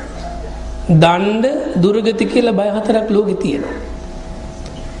දණ්ඩ දුර්ගති කියලා බය හතරක් ලෝකේ තියෙනවා.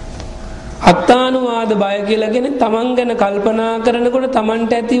 අත්තානුවාද බය කියලාගෙන තමන් ගැන කල්පනා කරනකොට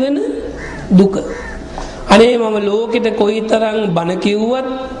තමන්ට ඇතිවෙන දුක. අනේ මම ලෝකෙට කොයිතරම් බණ කිව්වත්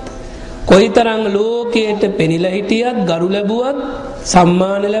කොයිතරම් ලෝකයට පෙනිලා හිටියත් ගරු ලැබුවත්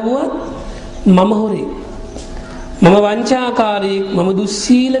සම්මාන ලැබුවත් මම හොරේ මම වංචාකාරී මම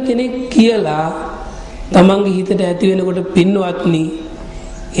දුස්සීල කෙනෙක් කියලා තමන්ගේ හිතට ඇති වෙනකොට පින්වත්නි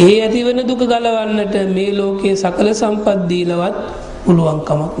ඒ ඇති වෙන දුක ගලවන්නට මේ ලෝකයේ සකල සම්පත් දීලවත් පුළුවන්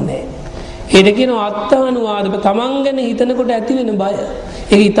කමක් නැහැ. ඒක කියනවා අත්තානුවාද තමන් ගැන හිතනකොට ඇති වෙන බය.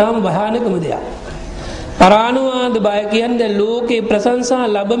 ඒක ඊටාම භයානකම දෙයක්. පරානුවාද බය කියන්නේ ලෝකේ ප්‍රශංසා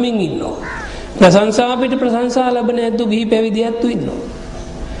ලැබමින් ඉන්නවා. ප්‍රශංසා පිට ප්‍රශංසා ලැබෙන ඇතු ගිහි පැවිදි ඇතු ඉන්නවා.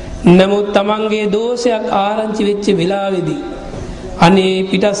 නමුත් තමන්ගේ දෝෂයක් ආරංචි වෙච්ච වෙලාවේදී අනේ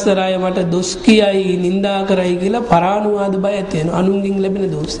පිටස්සර අය මට දොස් කියයි නිඳා කරයි කියලා පරානුවාද බය ඇති වෙනවා. අනුන්ගෙන් ලැබෙන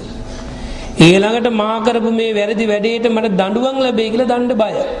දෝෂය. ඊළඟට මා කරපු මේ වැරදි වැඩේට මට දඬුවම් ලැබෙයි කියලා දඬ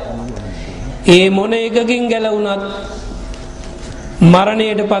බය. ඒ මොන එකකින් ගැලවුණත්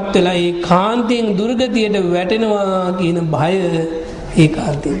මරණයටපත් වෙලා ඒ කාන්තියෙන් දුර්ගතියට වැටෙනවා කියන බය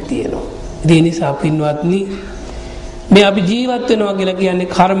ඒකාන්තයෙන් තියෙනවා. ඒ නිසා පින්වත්නි මේ අපි ජීවත් වෙනවා කියලා කියන්නේ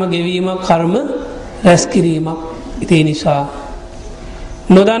කර්ම ගෙවීමක් කර්ම රැස් කිරීමක්. ඒ නිසා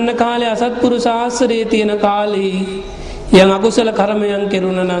නොදන්න කාලේ අසත්පුරුෂ ආශ්‍රයේ තියෙන කාලේ යම් අකුසල කර්මයන්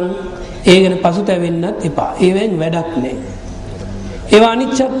කෙරුණා නම් ඒ ගැන පසුතැවෙන්නත් එපා. ඒවෙන් වැඩක් නැහැ. ඒවා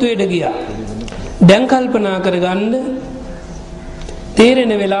අනිච්චත්වයට ගියා. දැන් කල්පනා කරගන්න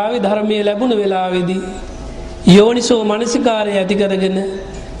තේරෙන වෙලාවේ ධර්මයේ ලැබුණ වෙලාවේදී යෝනිසෝ මනසිකාරය ඇති කරගෙන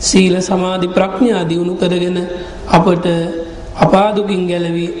සීල සමාධි ප්‍රඥා දියුණු කරගෙන අපට අපාදුකින්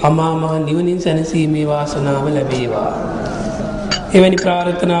ගැලවි අමා මහ නිවනින් සැනසීමේ වාසනාව ලැබේවා. එවැනි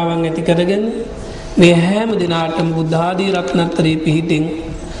ප්‍රාර්ථනාවන් ඇති කරගෙන මේ හැම දිනාටම බුද්ධ ආදී රත්නත්‍රයේ පිහිටින්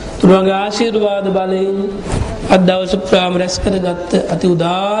තුරුවන්ගේ ආශිර්වාද බලයෙන් අද දවස ප්‍රාම රැස් කරගත් අති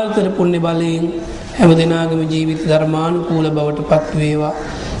උදාාරතර පුණ්‍ය බලයෙන් හැම දිනාගම ජීවිත ධර්මානුකූල බවට පත් වේවා.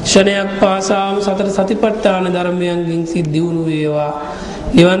 ක්ෂණයක් පාසාම සතර සතිපට්ඨාන ධර්මයන්ගෙන් සිද්ධ වුණු වේවා.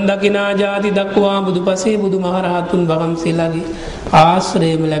 නිවන් දකිනා ජාති දක්වා බුදුපසේ බුදුමහරහතුන් වහන්සේලාගේ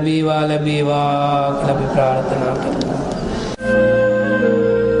ආශ්‍රයම ලැබේවා කියලා අපි ප්‍රාර්ථනා කරනවා.